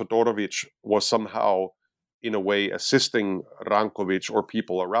Service that Todorovic was somehow, in a way, assisting Rankovic or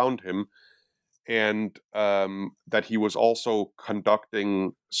people around him, and that he was also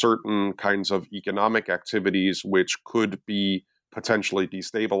conducting certain kinds of economic activities which could be potentially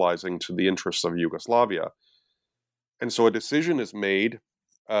destabilizing to the interests of Yugoslavia. And so a decision is made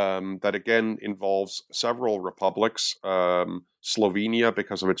that again involves several republics, Slovenia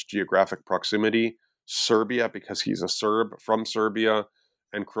because of its geographic proximity, Serbia because he's a Serb from Serbia,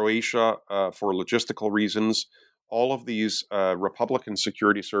 and Croatia for logistical reasons. All of these Republican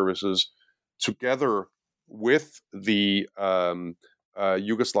security services, together with the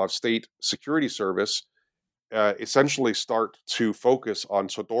Yugoslav State Security Service, essentially start to focus on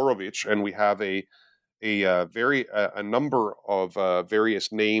Todorovic, and we have a number of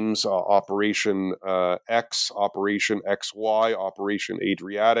various names: Operation X, Operation XY, Operation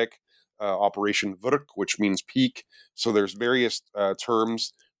Adriatic, Operation Vrk, which means peak. So there's various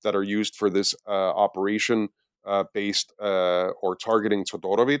terms that are used for this operation based or targeting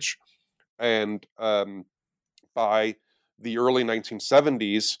Todorovic. And by the early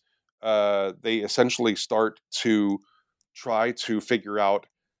 1970s, they essentially start to try to figure out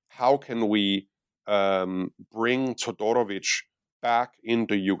how can we bring Todorovic back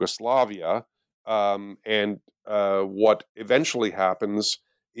into Yugoslavia. And what eventually happens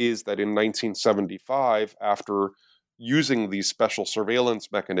is that in 1975, after using these special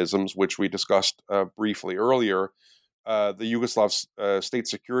surveillance mechanisms, which we discussed briefly earlier, the Yugoslav State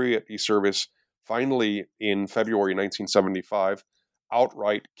Security Service finally, in February 1975,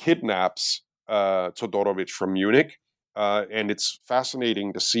 outright kidnaps Todorovic from Munich. And it's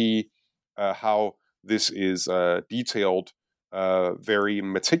fascinating to see how this is detailed very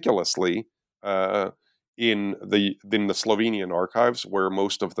meticulously in the Slovenian archives, where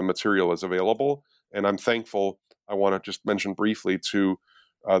most of the material is available. And I'm thankful, I want to just mention briefly, to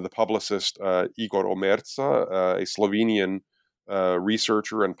the publicist Igor Omerza, a Slovenian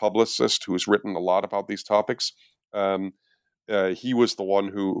researcher and publicist who's written a lot about these topics. He was the one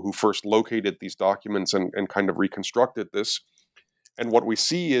who first located these documents and kind of reconstructed this. And what we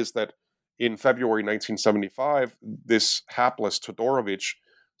see is that in February 1975, this hapless Todorovic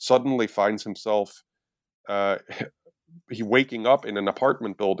suddenly finds himself waking up in an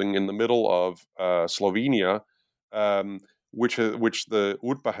apartment building in the middle of Slovenia, which the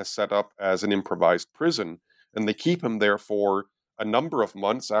UDBA has set up as an improvised prison. And they keep him there for a number of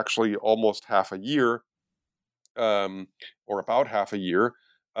months, actually almost half a year, or about half a year.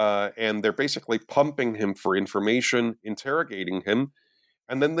 And they're basically pumping him for information, interrogating him.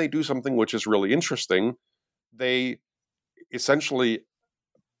 And then they do something which is really interesting. They essentially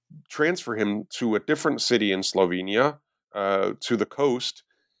transfer him to a different city in Slovenia, to the coast,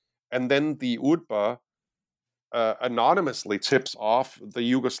 and then the UDBA anonymously tips off the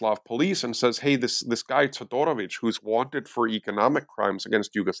Yugoslav police and says, hey, this guy Todorovic, who's wanted for economic crimes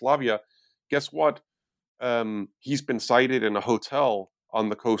against Yugoslavia, guess what? He's been cited in a hotel on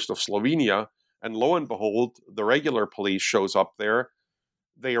the coast of Slovenia, and lo and behold, the regular police shows up there.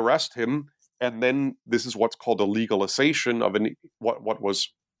 They arrest him, and then this is what's called a legalization of what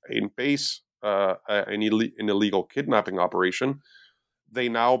was in base an illegal kidnapping operation. They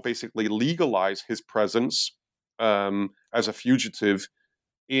now basically legalize his presence as a fugitive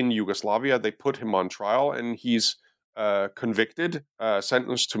in Yugoslavia. They put him on trial, and he's convicted,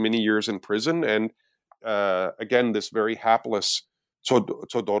 sentenced to many years in prison. And again, this very hapless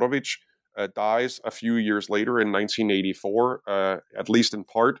Todorovic dies a few years later in 1984, at least in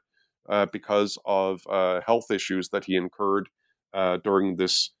part because of health issues that he incurred during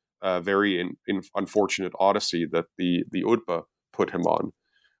this very unfortunate odyssey that the UDBA put him on.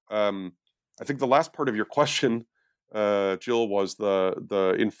 I think the last part of your question, Jill, was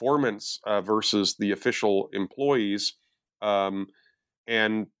the informants versus the official employees.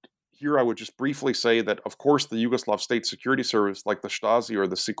 And here I would just briefly say that, of course, the Yugoslav State Security Service, like the Stasi or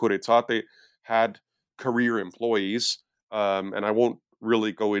the Securitate, had career employees. And I won't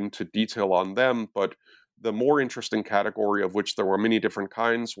really go into detail on them, but the more interesting category, of which there were many different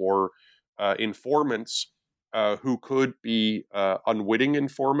kinds, were informants who could be unwitting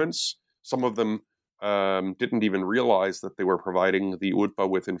informants. Some of them didn't even realize that they were providing the UDBA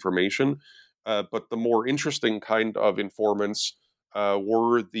with information. But the more interesting kind of informants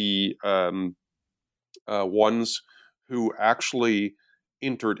were the ones who actually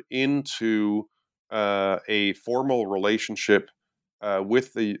entered into a formal relationship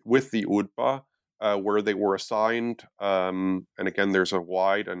with the UDBA, where they were assigned, and again, there's a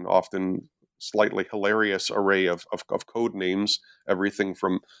wide and often slightly hilarious array of code names, everything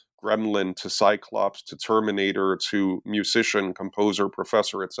from Gremlin to Cyclops to Terminator to musician, composer,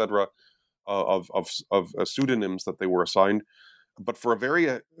 professor, etc., of pseudonyms that they were assigned. But for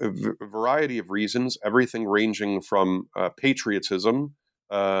a variety of reasons, everything ranging from patriotism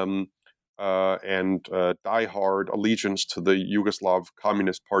and diehard allegiance to the Yugoslav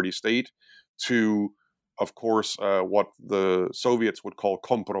Communist Party state, to, of course, what the Soviets would call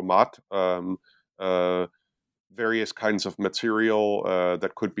kompromat, various kinds of material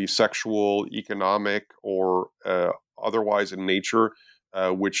that could be sexual, economic, or otherwise in nature,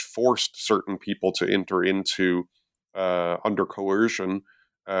 which forced certain people to enter into, under coercion,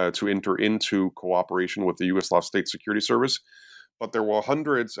 to enter into cooperation with the Yugoslav State Security Service. But there were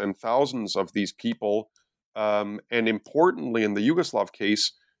hundreds and thousands of these people, and importantly, in the Yugoslav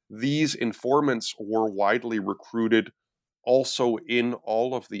case, these informants were widely recruited also in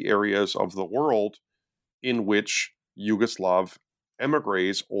all of the areas of the world in which Yugoslav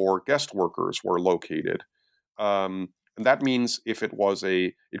emigres or guest workers were located. And that means if it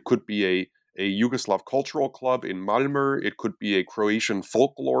could be a Yugoslav cultural club in Malmö, it could be a Croatian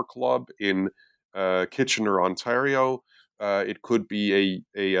folklore club in Kitchener, Ontario, it could be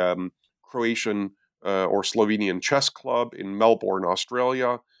a Croatian or Slovenian chess club in Melbourne,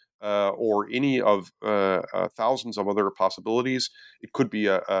 Australia, or any of thousands of other possibilities. It could be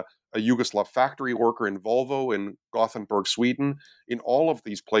a Yugoslav factory worker in Volvo in Gothenburg, Sweden. In all of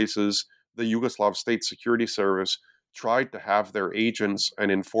these places, the Yugoslav State Security Service tried to have their agents and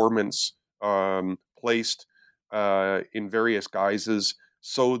informants placed in various guises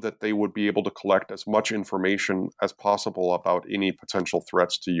so that they would be able to collect as much information as possible about any potential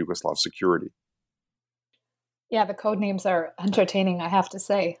threats to Yugoslav security. Yeah, the code names are entertaining, I have to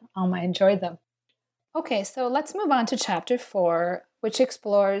say. I enjoyed them. Okay, so let's move on to Chapter 4, which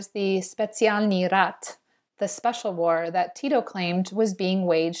explores the Specijalni Rat, the special war that Tito claimed was being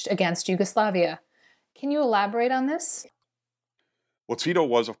waged against Yugoslavia. Can you elaborate on this? Well, Tito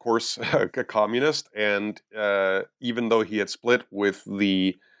was, of course, a communist, and even though he had split with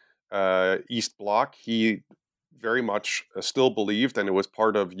the East Bloc, he very much still believed, and it was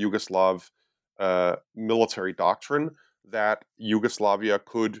part of Yugoslav military doctrine, that Yugoslavia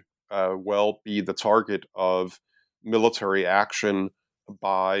could well be the target of military action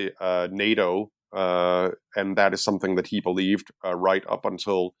by NATO, and that is something that he believed right up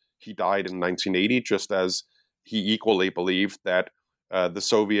until he died in 1980, just as he equally believed that the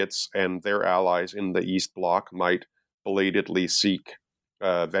Soviets and their allies in the East Bloc might belatedly seek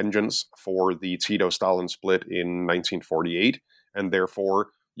vengeance for the Tito-Stalin split in 1948, and therefore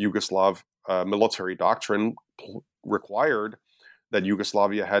Yugoslav military doctrine required that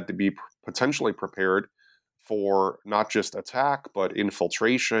Yugoslavia had to be potentially prepared for not just attack, but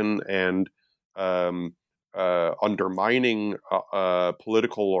infiltration and undermining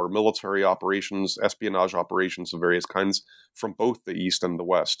political or military operations, espionage operations of various kinds from both the East and the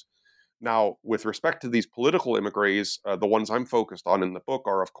West. Now, with respect to these political immigrants, the ones I'm focused on in the book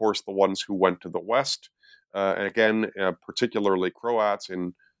are, of course, the ones who went to the West, and again, particularly Croats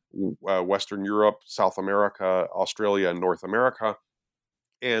in Western Europe, South America, Australia, and North America.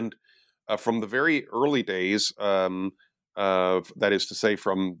 And from the very early days, that is to say,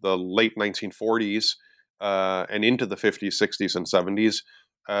 from the late 1940s and into the 50s, 60s, and 70s,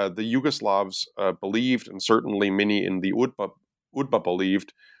 the Yugoslavs believed, and certainly many in the UDBA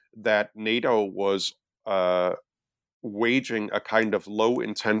believed, that NATO was waging a kind of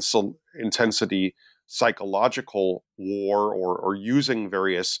low-intensity psychological war, or using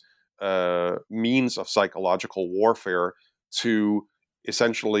various means of psychological warfare to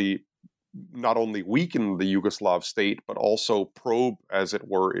essentially not only weaken the Yugoslav state, but also probe, as it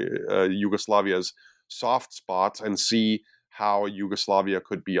were, Yugoslavia's soft spots and see how Yugoslavia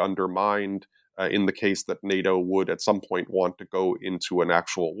could be undermined in the case that NATO would at some point want to go into an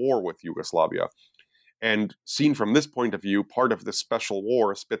actual war with Yugoslavia. And seen from this point of view, part of this special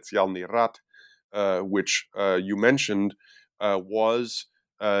war, Specijalni Rat, which you mentioned, was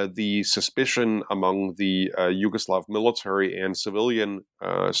the suspicion among the Yugoslav military and civilian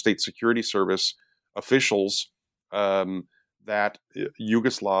state security service officials that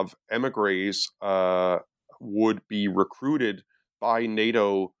Yugoslav emigres would be recruited by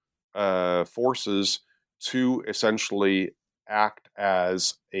NATO forces to essentially act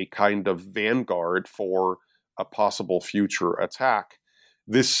as a kind of vanguard for a possible future attack.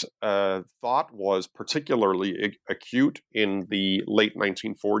 This thought was particularly acute in the late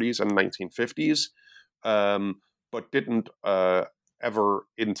 1940s and 1950s, but didn't ever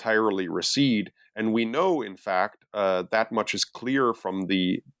entirely recede. And we know, in fact, that much is clear from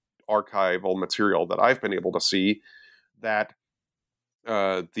the archival material that I've been able to see, that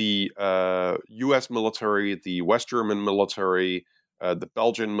the U.S. military, the West German military, the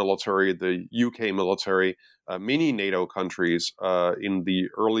Belgian military, the UK military, many NATO countries in the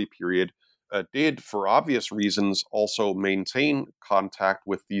early period did, for obvious reasons, also maintain contact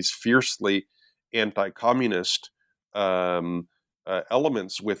with these fiercely anti-communist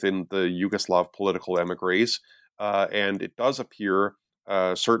elements within the Yugoslav political emigres. And it does appear,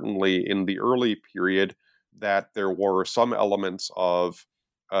 certainly in the early period, that there were some elements of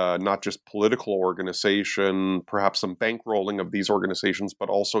not just political organization, perhaps some bankrolling of these organizations, but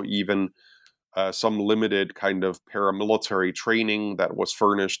also even some limited kind of paramilitary training that was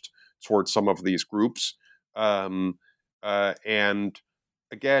furnished towards some of these groups. And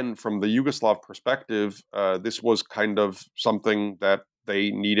again, from the Yugoslav perspective, this was kind of something that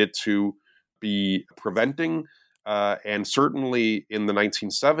they needed to be preventing. And certainly in the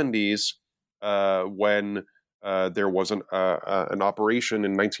 1970s, when there was an operation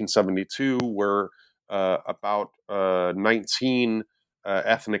in 1972 where about 19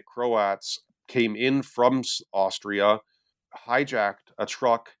 ethnic Croats came in from Austria, hijacked a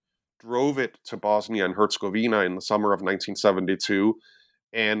truck, drove it to Bosnia and Herzegovina in the summer of 1972,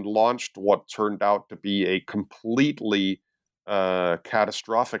 and launched what turned out to be a completely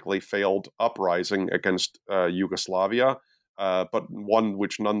catastrophically failed uprising against Yugoslavia, but one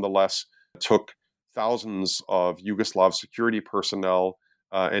which nonetheless took thousands of Yugoslav security personnel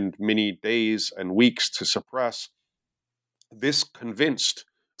and many days and weeks to suppress. This convinced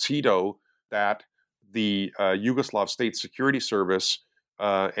Tito that the Yugoslav State Security Service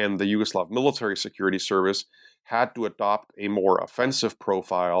and the Yugoslav Military Security Service had to adopt a more offensive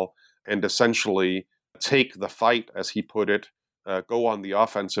profile and essentially take the fight, as he put it, go on the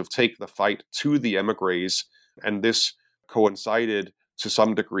offensive, take the fight to the emigres. And this coincided to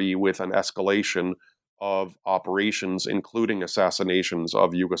some degree with an escalation of operations, including assassinations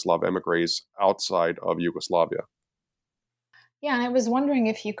of Yugoslav emigres outside of Yugoslavia. Yeah, and I was wondering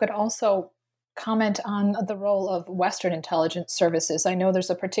if you could also comment on the role of Western intelligence services. I know there's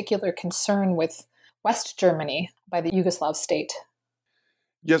a particular concern with West Germany by the Yugoslav state.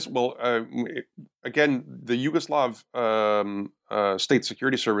 Yes, well, again, the Yugoslav State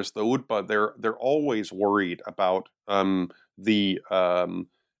Security Service, the UDBA, they're always worried about the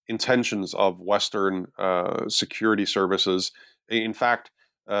intentions of Western security services. In fact,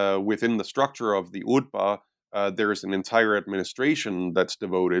 within the structure of the UDBA, there's an entire administration that's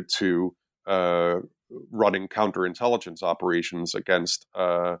devoted to running counterintelligence operations against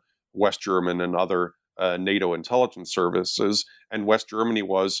West German and other NATO intelligence services. And West Germany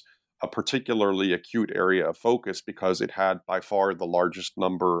was a particularly acute area of focus because it had by far the largest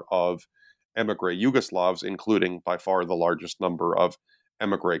number of emigre Yugoslavs, including by far the largest number of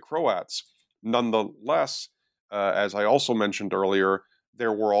emigre Croats. Nonetheless, as I also mentioned earlier,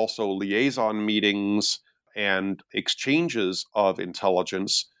 there were also liaison meetings and exchanges of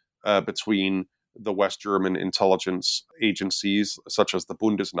intelligence between the West German intelligence agencies, such as the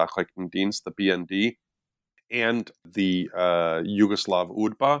Bundesnachrichtendienst, the BND, and the Yugoslav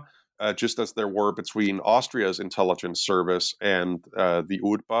UDBA, just as there were between Austria's intelligence service and the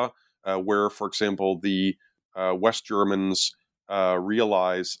UDBA, where, for example, the West Germans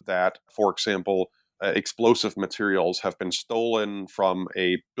realize that, for example, explosive materials have been stolen from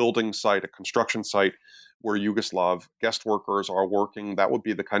a building site, a construction site, where Yugoslav guest workers are working. That would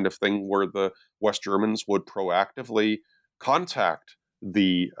be the kind of thing where the West Germans would proactively contact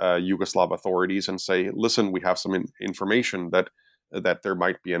the Yugoslav authorities and say, listen, we have some information that there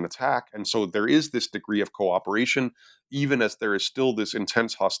might be an attack. And so there is this degree of cooperation, even as there is still this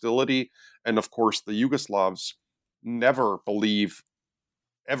intense hostility. And of course, the Yugoslavs never believe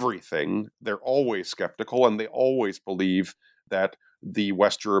everything. They're always skeptical, and they always believe that the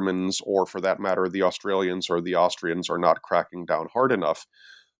West Germans, or for that matter, the Australians or the Austrians, are not cracking down hard enough.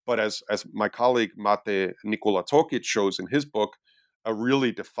 But as my colleague Mate Nikola Tokic shows in his book, a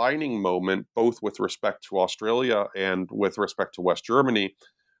really defining moment, both with respect to Australia and with respect to West Germany,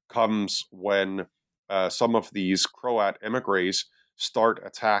 comes when some of these Croat emigres start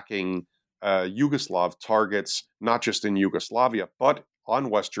attacking Yugoslav targets, not just in Yugoslavia, but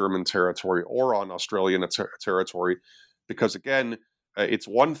on West German territory or on Australian territory. Because again, it's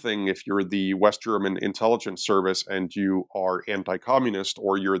one thing if you're the West German intelligence service and you are anti-communist,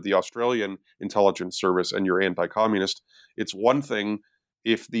 or you're the Australian intelligence service and you're anti-communist. It's one thing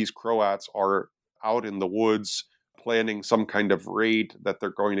if these Croats are out in the woods planning some kind of raid that they're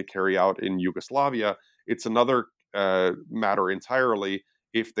going to carry out in Yugoslavia. It's another matter entirely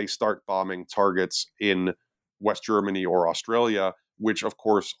if they start bombing targets in West Germany or Australia, which of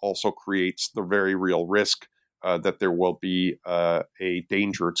course also creates the very real risk that there will be a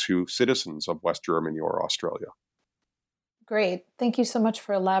danger to citizens of West Germany or Australia. Great. Thank you so much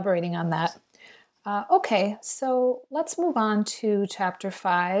for elaborating on that. Okay, so let's move on to Chapter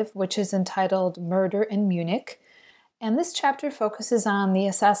 5, which is entitled Murder in Munich. And this chapter focuses on the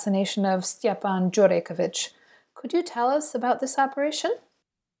assassination of Stjepan Đureković. Could you tell us about this operation?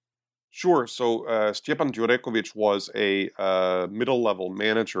 Sure. So Stjepan Đureković was a middle-level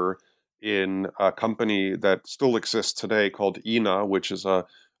manager in a company that still exists today called INA, which is a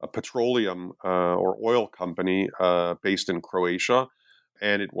petroleum or oil company based in Croatia.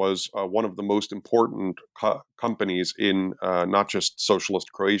 And it was one of the most important companies in not just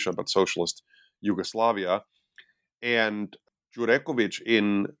socialist Croatia, but socialist Yugoslavia. And Đureković,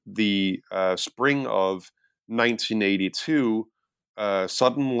 in the spring of 1982,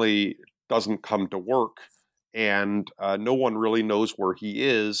 suddenly doesn't come to work, and no one really knows where he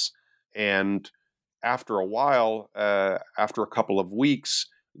is. And after a while, after a couple of weeks,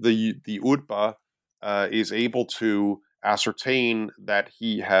 the UDBA is able to ascertain that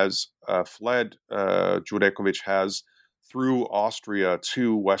he has fled, Đureković has, through Austria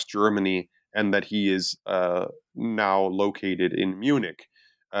to West Germany, and that he is now located in Munich,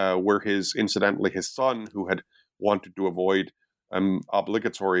 where incidentally his son, who had wanted to avoid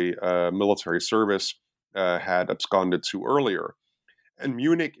obligatory military service, had absconded to earlier. And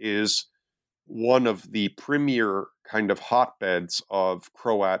Munich is one of the premier kind of hotbeds of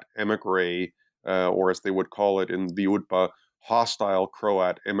Croat emigre, or as they would call it in the UDBA, hostile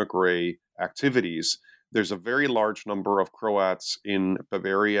Croat emigre activities. There's a very large number of Croats in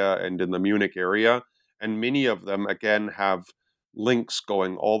Bavaria and in the Munich area, and many of them, again, have links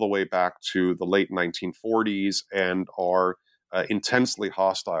going all the way back to the late 1940s and are intensely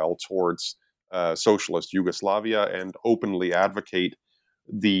hostile towards socialist Yugoslavia and openly advocate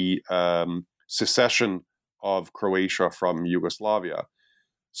the secession of Croatia from Yugoslavia.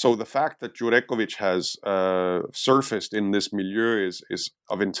 So the fact that Jurekovic has surfaced in this milieu is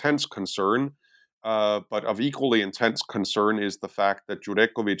of intense concern, but of equally intense concern is the fact that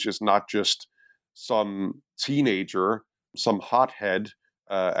Jurekovic is not just some teenager, some hothead,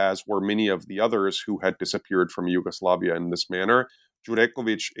 as were many of the others who had disappeared from Yugoslavia in this manner.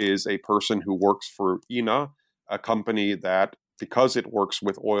 Jurekovic is a person who works for INA, a company that, because it works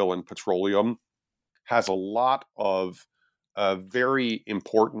with oil and petroleum, has a lot of very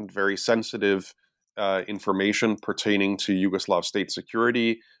important, very sensitive information pertaining to Yugoslav state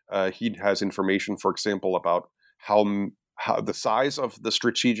security. He has information, for example, about how the size of the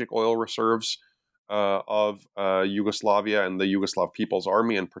strategic oil reserves of Yugoslavia and the Yugoslav People's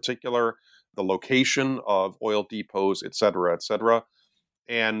Army in particular, the location of oil depots, etc., etc.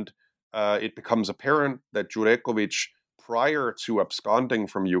 And it becomes apparent that Jurekovic, prior to absconding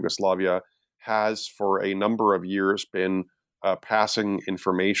from Yugoslavia, has for a number of years been passing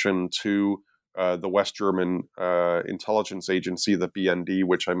information to the West German intelligence agency, the BND,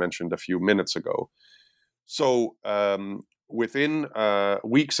 which I mentioned a few minutes ago. So within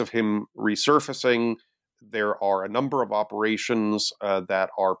weeks of him resurfacing, there are a number of operations that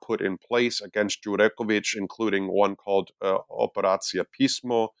are put in place against Jurekovic, including one called Operacija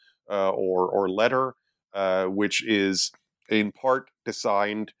Pismo, or Letter, which is in part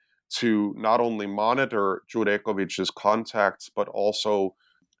designed to not only monitor Jurekovic's contacts, but also,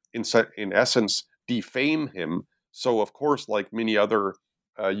 in essence, defame him. So, of course, like many other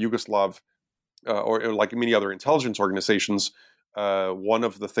Yugoslav or like many other intelligence organizations, one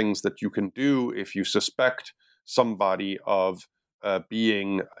of the things that you can do if you suspect somebody of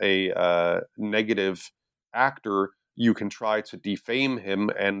being a negative actor, you can try to defame him.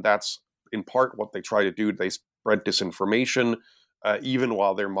 And that's in part what they try to do. They spread disinformation, even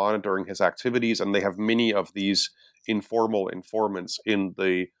while they're monitoring his activities. And they have many of these informal informants in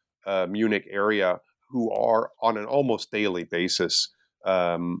the Munich area who are on an almost daily basis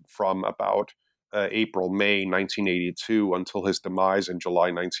from about April, May 1982 until his demise in July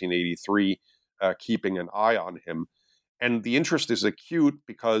 1983, keeping an eye on him. And the interest is acute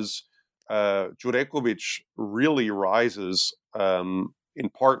because Jurekovic really rises in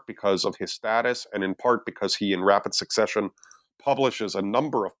part because of his status and in part because he, in rapid succession, publishes a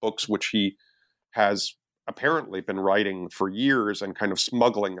number of books which he has apparently been writing for years and kind of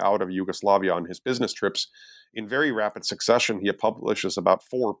smuggling out of Yugoslavia on his business trips. In very rapid succession, he publishes about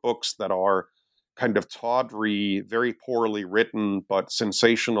 4 books that are kind of tawdry, very poorly written, but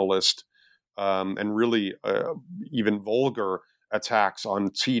sensationalist and really even vulgar attacks on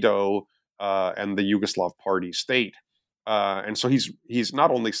Tito and the Yugoslav party state. And so he's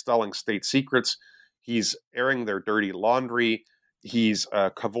not only selling state secrets, he's airing their dirty laundry. He's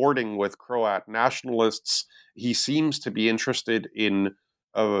cavorting with Croat nationalists. He seems to be interested in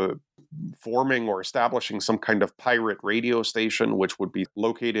forming or establishing some kind of pirate radio station, which would be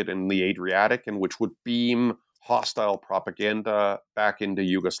located in the Adriatic and which would beam hostile propaganda back into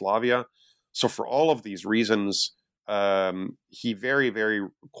Yugoslavia. So for all of these reasons, he very, very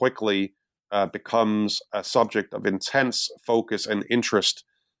quickly becomes a subject of intense focus and interest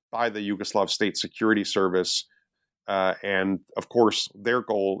by the Yugoslav State Security Service. And of course, their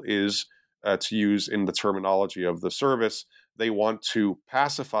goal is to use in the terminology of the service, they want to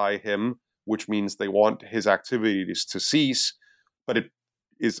pacify him, which means they want his activities to cease. But it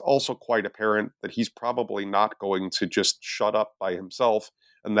is also quite apparent that he's probably not going to just shut up by himself.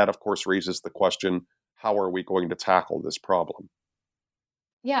 And that, of course, raises the question, how are we going to tackle this problem?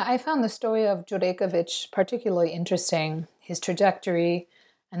 Yeah, I found the story of Jurekovic particularly interesting, his trajectory,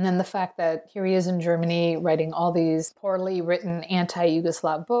 and then the fact that here he is in Germany writing all these poorly written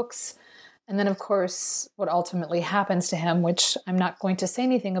anti-Yugoslav books. And then, of course, what ultimately happens to him, which I'm not going to say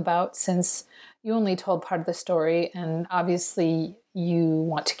anything about since you only told part of the story, and obviously you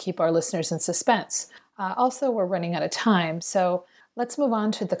want to keep our listeners in suspense. Also, we're running out of time, so let's move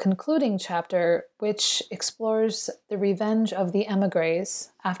on to the concluding chapter, which explores the revenge of the émigrés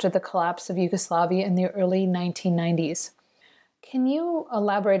after the collapse of Yugoslavia in the early 1990s. Can you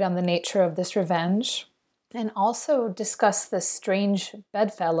elaborate on the nature of this revenge and also discuss the strange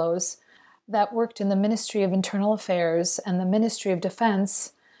bedfellows that worked in the Ministry of Internal Affairs and the Ministry of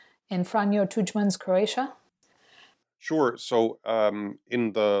Defense in Franjo Tudjman's Croatia? Sure. So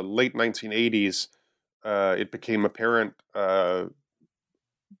in the late 1980s, it became apparent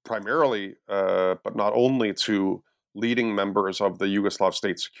primarily, but not only to leading members of the Yugoslav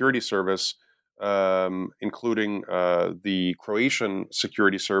State Security Service, including the Croatian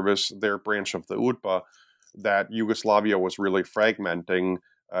Security Service, their branch of the UDBA, that Yugoslavia was really fragmenting.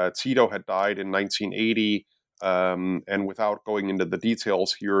 Tito had died in 1980. And without going into the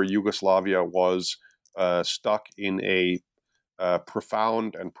details here, Yugoslavia was stuck in a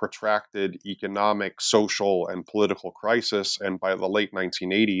profound and protracted economic, social, and political crisis. And by the late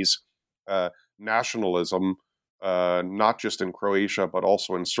 1980s, nationalism, not just in Croatia, but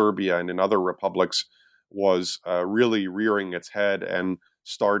also in Serbia and in other republics, was really rearing its head and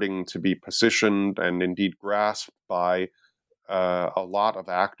starting to be positioned and indeed grasped by a lot of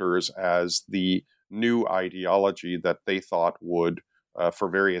actors as the new ideology that they thought would, for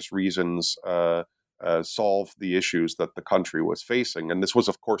various reasons, solve the issues that the country was facing. And this was,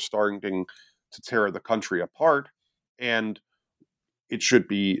 of course, starting to tear the country apart. And it should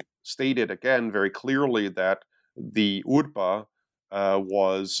be stated again very clearly that the UDBA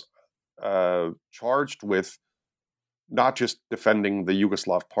was charged with not just defending the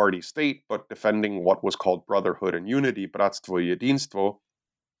Yugoslav party state, but defending what was called brotherhood and unity, bratstvo i jedinstvo,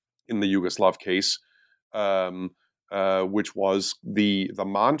 in the Yugoslav case, which was the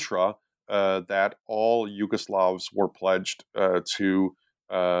mantra that all Yugoslavs were pledged to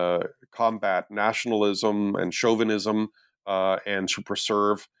combat nationalism and chauvinism and to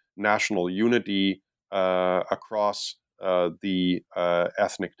preserve national unity across the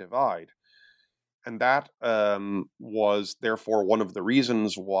ethnic divide. And that was therefore one of the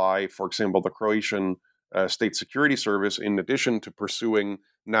reasons why, for example, the Croatian State Security Service, in addition to pursuing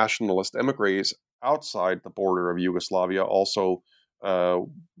nationalist emigres outside the border of Yugoslavia, also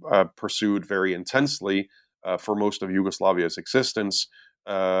pursued very intensely for most of Yugoslavia's existence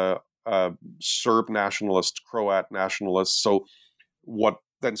Serb nationalists, Croat nationalists. So what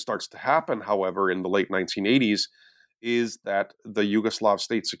then starts to happen, however, in the late 1980s is that the Yugoslav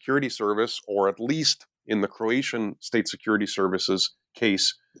State Security Service, or at least in the Croatian State Security Service's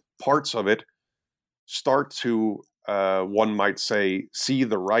case, parts of it start to, one might say, see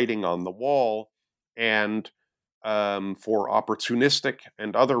the writing on the wall, and for opportunistic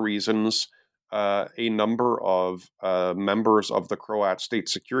and other reasons, a number of members of the Croat State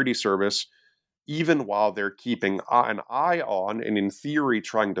Security Service, even while they're keeping an eye on and in theory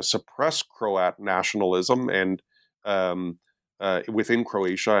trying to suppress Croat nationalism and within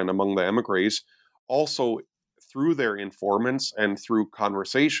Croatia and among the emigres, also through their informants and through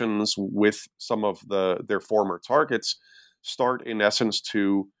conversations with some of their former targets, start in essence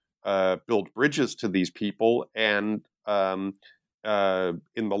to build bridges to these people, and in the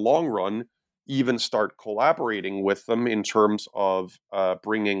long run, even start collaborating with them in terms of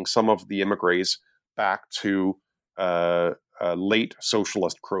bringing some of the emigres back to late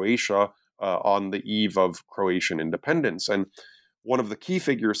socialist Croatia on the eve of Croatian independence. And one of the key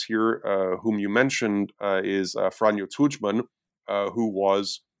figures here, whom you mentioned, is Franjo Tudjman, who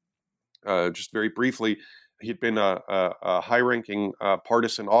was, just very briefly, he'd been a high-ranking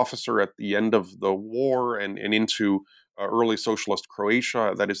partisan officer at the end of the war and into early socialist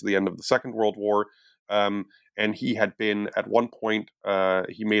Croatia, that is the end of the Second World War. And he had been, at one point,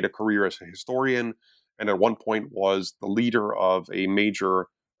 he made a career as a historian, and at one point was the leader of a major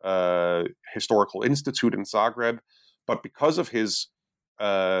historical institute in Zagreb. But because of his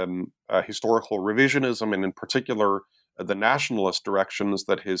historical revisionism, and in particular the nationalist directions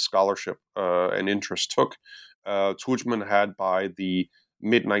that his scholarship and interest took, Tudjman had, by the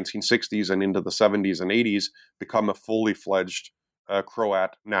mid-1960s and into the 70s and 80s, become a fully fledged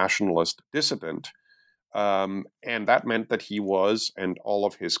Croat nationalist dissident. And that meant that he was, and all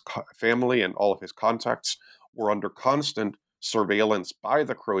of his family and all of his contacts were under constant surveillance by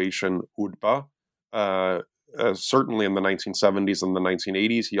the Croatian UDBA, certainly in the 1970s and the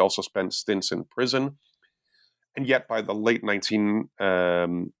 1980s. He also spent stints in prison. And yet by the late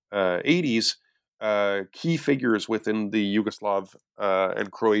 1980s, key figures within the Yugoslav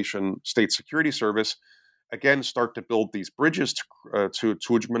and Croatian State Security Service again start to build these bridges to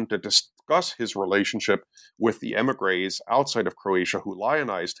Tudjman to discuss his relationship with the emigres outside of Croatia who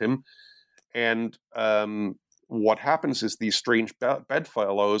lionized him. And what happens is these strange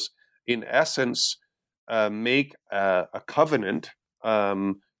bedfellows, in essence, make a covenant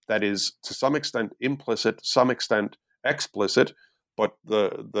that is to some extent implicit, to some extent explicit. But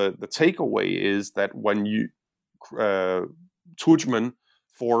the takeaway is that when Tudjman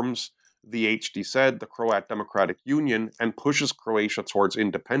forms the HDZ, the Croat Democratic Union, and pushes Croatia towards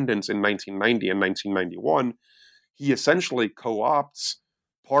independence in 1990 and 1991, he essentially co-opts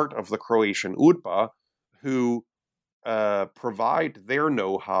part of the Croatian UDBA, who provide their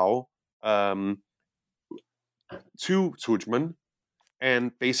know-how to Tudjman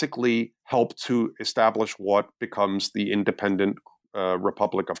and basically help to establish what becomes the independent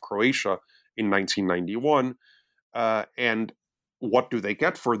Republic of Croatia in 1991. And what do they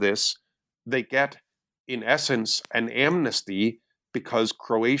get for this? They get in essence, an amnesty because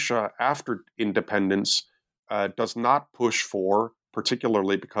Croatia, after independence, does not push for,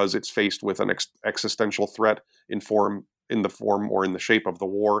 particularly because it's faced with an existential threat in the form or in the shape of the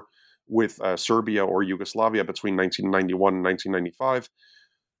war with Serbia or Yugoslavia between 1991 and 1995.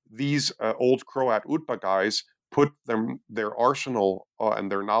 These old Croat UDBA guys put their arsenal and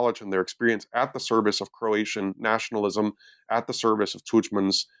their knowledge and their experience at the service of Croatian nationalism, at the service of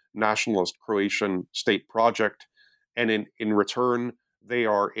Tudjman's nationalist Croatian state project. And in return, they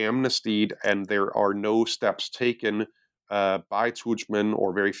are amnestied, and there are no steps taken by Tudjman,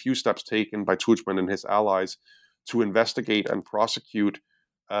 or very few steps taken by Tudjman and his allies, to investigate and prosecute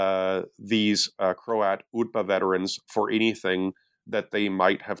these Croat UDBA veterans for anything that they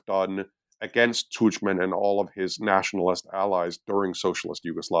might have done against Tudjman and all of his nationalist allies during socialist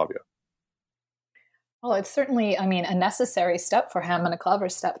Yugoslavia. Well, it's certainly, a necessary step for him and a clever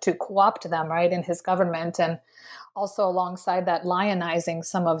step to co-opt them, right, in his government, and also alongside that lionizing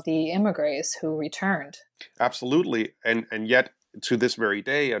some of the immigrants who returned. Absolutely. And yet, to this very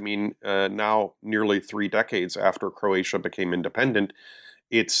day, now nearly 3 decades after Croatia became independent,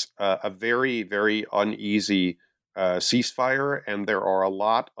 it's a very, very uneasy ceasefire, and there are a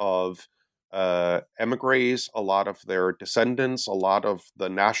lot of emigres, a lot of their descendants, a lot of the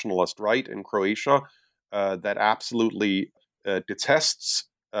nationalist right in Croatia that absolutely detests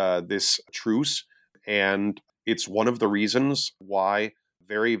this truce. And it's one of the reasons why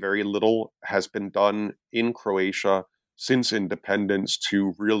very, very little has been done in Croatia since independence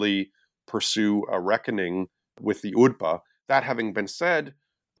to really pursue a reckoning with the UDBA. That having been said,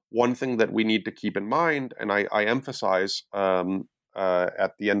 one thing that we need to keep in mind, and I emphasize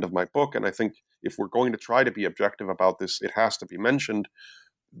at the end of my book, and I think if we're going to try to be objective about this, it has to be mentioned,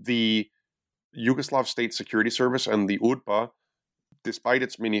 the Yugoslav State Security Service and the UDBA, despite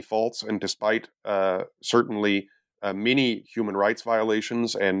its many faults and despite certainly many human rights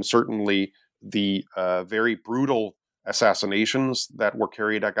violations and certainly the very brutal assassinations that were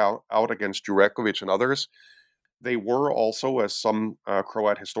carried out against Jurekovic and others, they were also, as some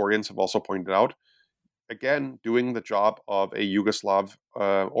Croat historians have also pointed out, again, doing the job of a Yugoslav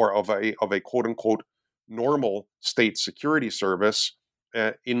or of a quote-unquote normal state security service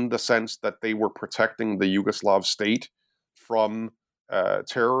in the sense that they were protecting the Yugoslav state from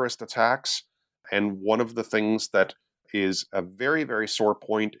terrorist attacks. And one of the things that is a very, very sore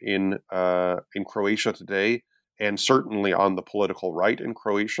point in Croatia today, and certainly on the political right in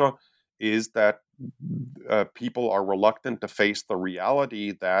Croatia, is that people are reluctant to face the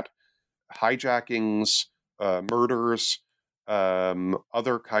reality that hijackings, murders,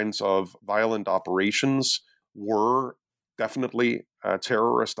 other kinds of violent operations were definitely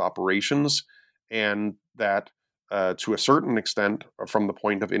terrorist operations, and that to a certain extent, from the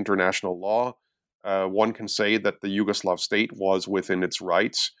point of international law, one can say that the Yugoslav state was within its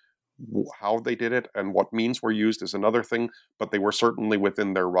rights. How they did it and what means were used is another thing, but they were certainly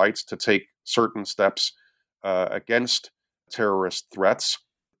within their rights to take certain steps against terrorist threats.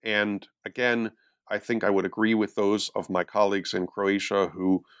 And again, I think I would agree with those of my colleagues in Croatia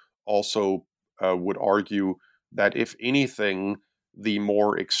who also would argue that if anything, the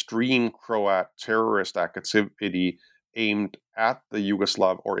more extreme Croat terrorist activity aimed at the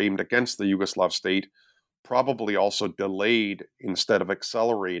Yugoslav or aimed against the Yugoslav state probably also delayed instead of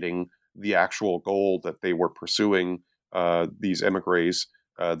accelerating the actual goal that they were pursuing, these emigres,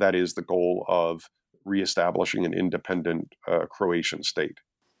 that is the goal of reestablishing an independent Croatian state.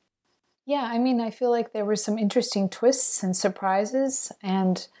 Yeah, I feel like there were some interesting twists and surprises,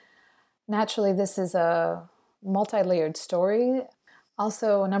 and naturally this is a multi-layered story.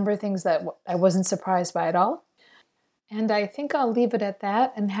 Also, a number of things that I wasn't surprised by at all. And I think I'll leave it at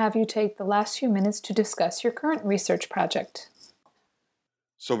that and have you take the last few minutes to discuss your current research project.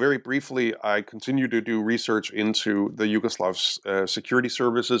 So very briefly, I continue to do research into the Yugoslav security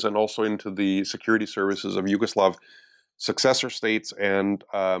services and also into the security services of Yugoslav successor states. And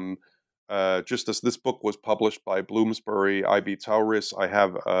just as this book was published by Bloomsbury, IB Tauris, I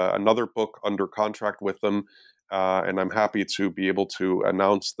have another book under contract with them. And I'm happy to be able to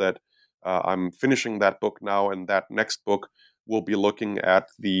announce that I'm finishing that book now, and that next book will be looking at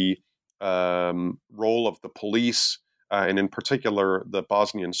the role of the police, and in particular the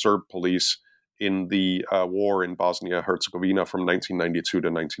Bosnian Serb police in the war in Bosnia-Herzegovina from 1992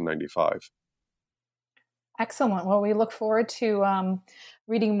 to 1995. Excellent. Well, we look forward to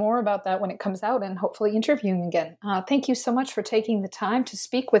reading more about that when it comes out and hopefully interviewing again. Thank you so much for taking the time to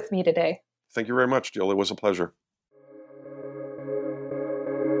speak with me today. Thank you very much, Jill. It was a pleasure.